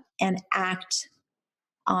and act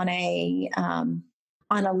on a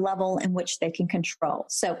level in which they can control.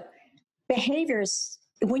 So behaviors,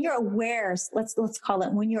 when you're aware, let's call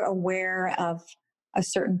it, when you're aware of a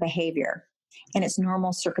certain behavior in its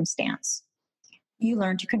normal circumstance, you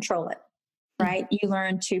learn to control it, right? You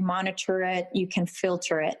learn to monitor it, you can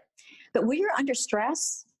filter it. But when you're under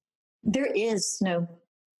stress, there is no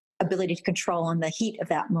ability to control on the heat of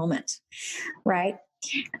that moment, right?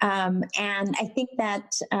 And I think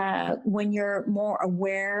that when you're more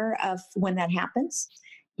aware of when that happens,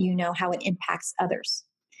 you know how it impacts others.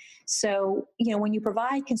 So, when you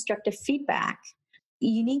provide constructive feedback,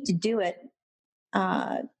 you need to do it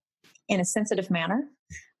in a sensitive manner,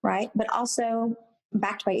 right? But also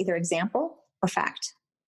backed by either example or fact.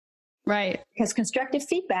 Right. Because constructive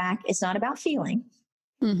feedback is not about feeling,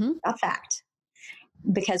 about fact.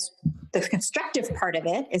 Because the constructive part of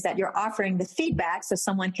it is that you're offering the feedback so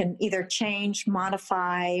someone can either change,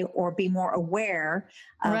 modify, or be more aware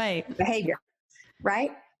of behavior,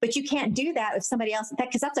 right? But you can't do that if somebody else,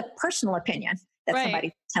 because that's a personal opinion that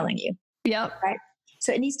somebody's telling you. Yep. Right.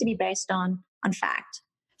 So it needs to be based on fact.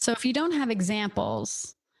 So if you don't have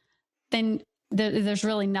examples, then there's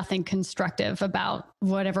really nothing constructive about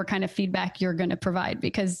whatever kind of feedback you're going to provide,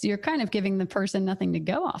 because you're kind of giving the person nothing to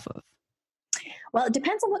go off of. Well, it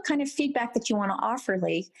depends on what kind of feedback that you want to offer,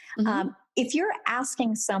 Lee. If you're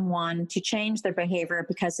asking someone to change their behavior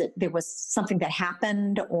because there was something that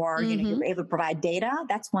happened, or you were able to provide data,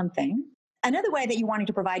 that's one thing. Another way that you wanted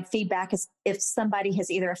to provide feedback is if somebody has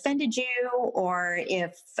either offended you, or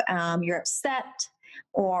if you're upset,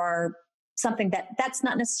 or something that's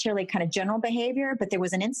not necessarily kind of general behavior, but there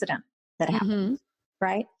was an incident that happened,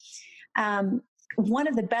 right? One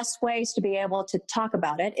of the best ways to be able to talk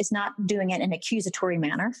about it is not doing it in an accusatory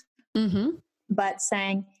manner, but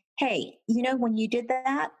saying, hey, when you did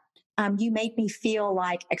that, you made me feel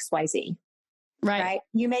like XYZ, right?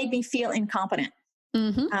 You made me feel incompetent.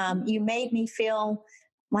 You made me feel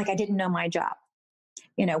like I didn't know my job.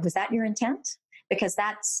 Was that your intent? Because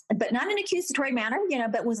but not in an accusatory manner,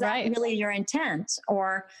 but was that really your intent?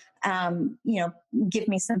 Or, give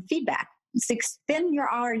me some feedback. Then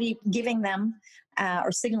you're already giving them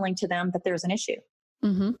or signaling to them that there's an issue.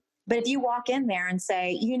 But if you walk in there and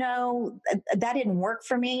say, that didn't work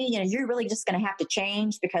for me, you're really just going to have to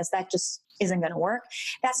change because that just isn't going to work,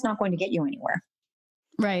 that's not going to get you anywhere.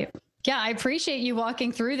 Right. Yeah, I appreciate you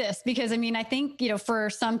walking through this, because I think, for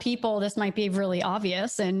some people, this might be really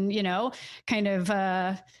obvious and, kind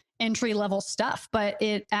of entry level stuff, but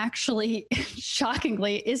it actually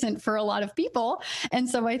shockingly isn't for a lot of people. And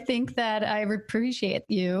so I think that I appreciate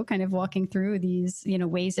you kind of walking through these,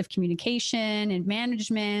 ways of communication and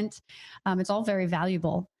management. It's all very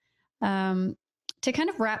valuable. To kind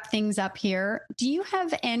of wrap things up here, do you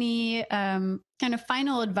have any kind of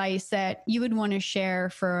final advice that you would want to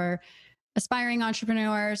share for aspiring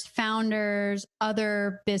entrepreneurs, founders,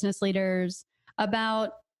 other business leaders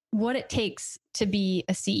about what it takes to be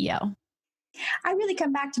a CEO? I really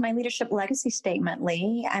come back to my leadership legacy statement,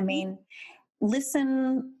 Lee. I mean,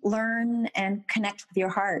 listen, learn, and connect with your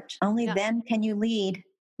heart. Only then can you lead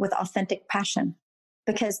with authentic passion,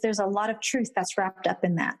 because there's a lot of truth that's wrapped up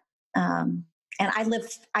in that. And I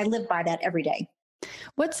live by that every day.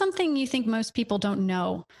 What's something you think most people don't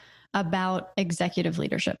know about executive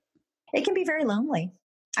leadership? It can be very lonely.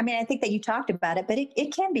 I mean, I think that you talked about it, but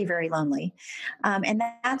it can be very lonely. And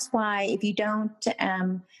that's why if you don't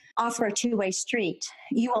offer a two-way street,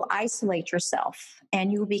 you will isolate yourself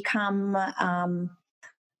and you will become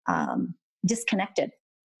disconnected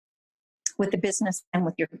with the business and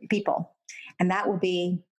with your people. And that will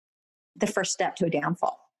be the first step to a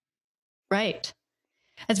downfall. Right.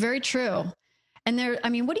 That's very true.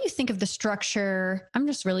 And what do you think of the structure? I'm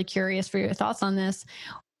just really curious for your thoughts on this.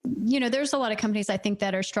 There's a lot of companies I think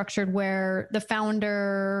that are structured where the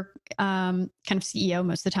founder, kind of CEO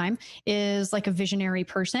most of the time, is like a visionary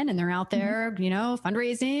person and they're out there,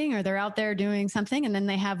 fundraising, or they're out there doing something. And then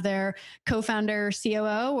they have their co-founder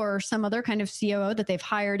COO or some other kind of COO that they've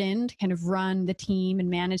hired in to kind of run the team and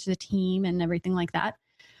manage the team and everything like that.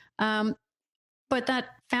 But that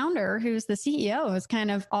founder who's the CEO is kind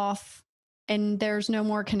of off, and there's no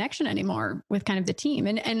more connection anymore with kind of the team.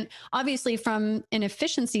 And obviously from an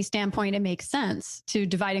efficiency standpoint, it makes sense to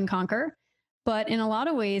divide and conquer. But in a lot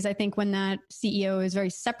of ways, I think when that CEO is very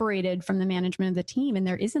separated from the management of the team and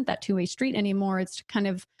there isn't that two-way street anymore, it's kind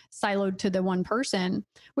of siloed to the one person.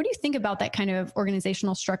 What do you think about that kind of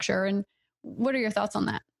organizational structure? And what are your thoughts on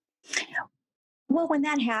that? Well, when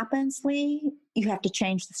that happens, Lee, you have to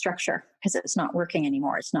change the structure because it's not working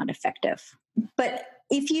anymore. It's not effective. But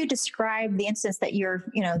if you describe the instance that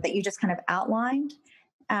that you just kind of outlined,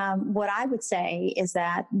 what I would say is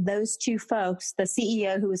that those two folks, the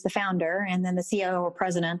CEO who is the founder and then the COO or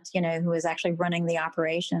president, who is actually running the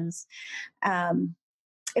operations,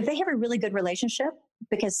 if they have a really good relationship,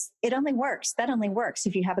 because that only works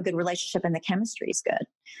if you have a good relationship and the chemistry is good,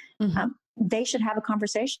 they should have a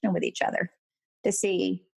conversation with each other to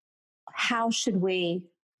see how should we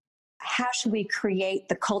create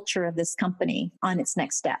the culture of this company on its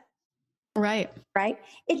next step. Right.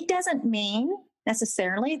 It doesn't mean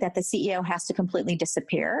necessarily that the CEO has to completely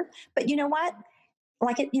disappear, but you know what?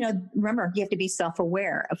 Remember, you have to be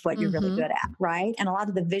self-aware of what you're really good at, right? And a lot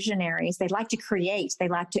of the visionaries, they like to create, they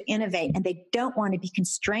like to innovate, and they don't want to be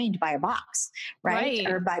constrained by a box, right?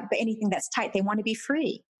 Or by anything that's tight. They want to be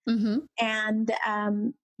free. And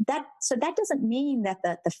that doesn't mean that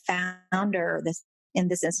the founder, in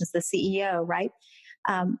this instance, the CEO, right,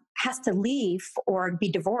 has to leave or be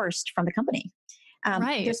divorced from the company.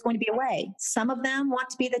 There's going to be a way. Some of them want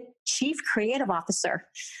to be the chief creative officer,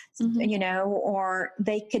 or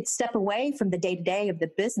they could step away from the day-to-day of the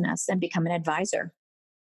business and become an advisor.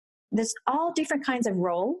 There's all different kinds of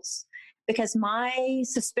roles, because my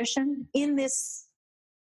suspicion in this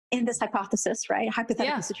hypothesis, right,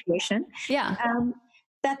 hypothetical situation,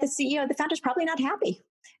 that the CEO, the founder, is probably not happy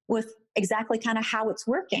with exactly kind of how it's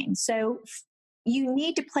working. So you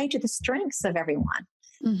need to play to the strengths of everyone.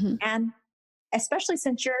 And especially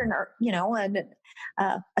since you're,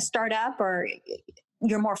 a startup or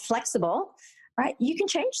you're more flexible, right? You can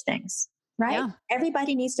change things, right? Yeah.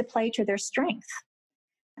 Everybody needs to play to their strength.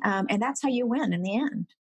 And that's how you win in the end.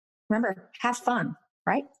 Remember, have fun,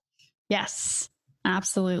 right? Yes,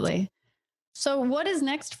 absolutely. So what is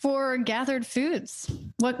next for Gathered Foods?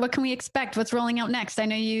 What can we expect? What's rolling out next? I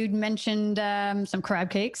know you mentioned some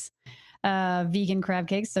crab cakes, vegan crab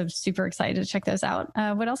cakes. So I'm super excited to check those out.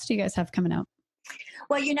 What else do you guys have coming out?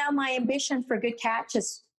 Well, my ambition for Good Catch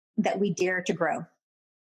is that we dare to grow.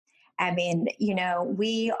 I mean,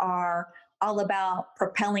 we are all about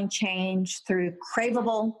propelling change through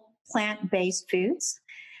craveable plant-based foods,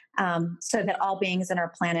 so that all beings on our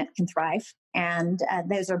planet can thrive. And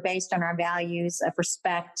those are based on our values of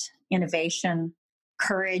respect, innovation,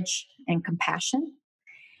 courage, and compassion.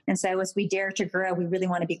 And so as we dare to grow, we really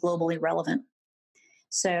want to be globally relevant.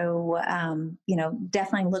 So,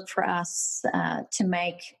 definitely look for us to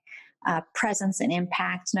make presence and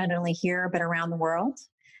impact, not only here, but around the world.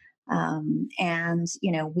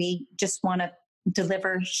 We just want to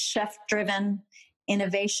deliver chef-driven,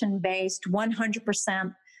 innovation-based,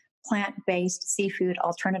 100% plant-based seafood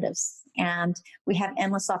alternatives. And we have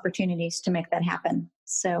endless opportunities to make that happen.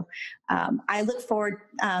 So I look forward,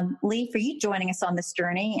 Lee, for you joining us on this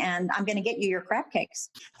journey, and I'm going to get you your crab cakes.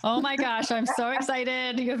 Oh my gosh, I'm so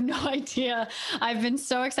excited. You have no idea. I've been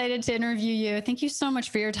so excited to interview you. Thank you so much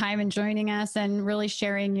for your time and joining us and really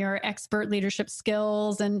sharing your expert leadership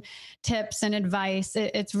skills and tips and advice.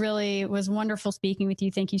 It really was wonderful speaking with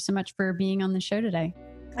you. Thank you so much for being on the show today.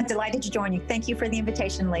 I'm delighted to join you. Thank you for the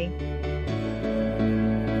invitation, Lee.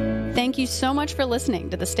 Thank you so much for listening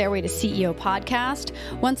to the Stairway to CEO podcast.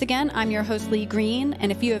 Once again, I'm your host, Lee Green.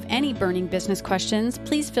 And if you have any burning business questions,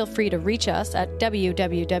 please feel free to reach us at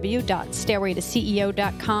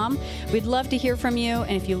www.stairwaytoceo.com. We'd love to hear from you.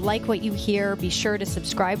 And if you like what you hear, be sure to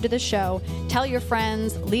subscribe to the show, tell your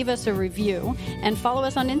friends, leave us a review, and follow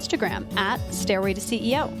us on Instagram at Stairway to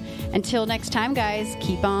CEO. Until next time, guys,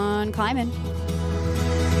 keep on climbing.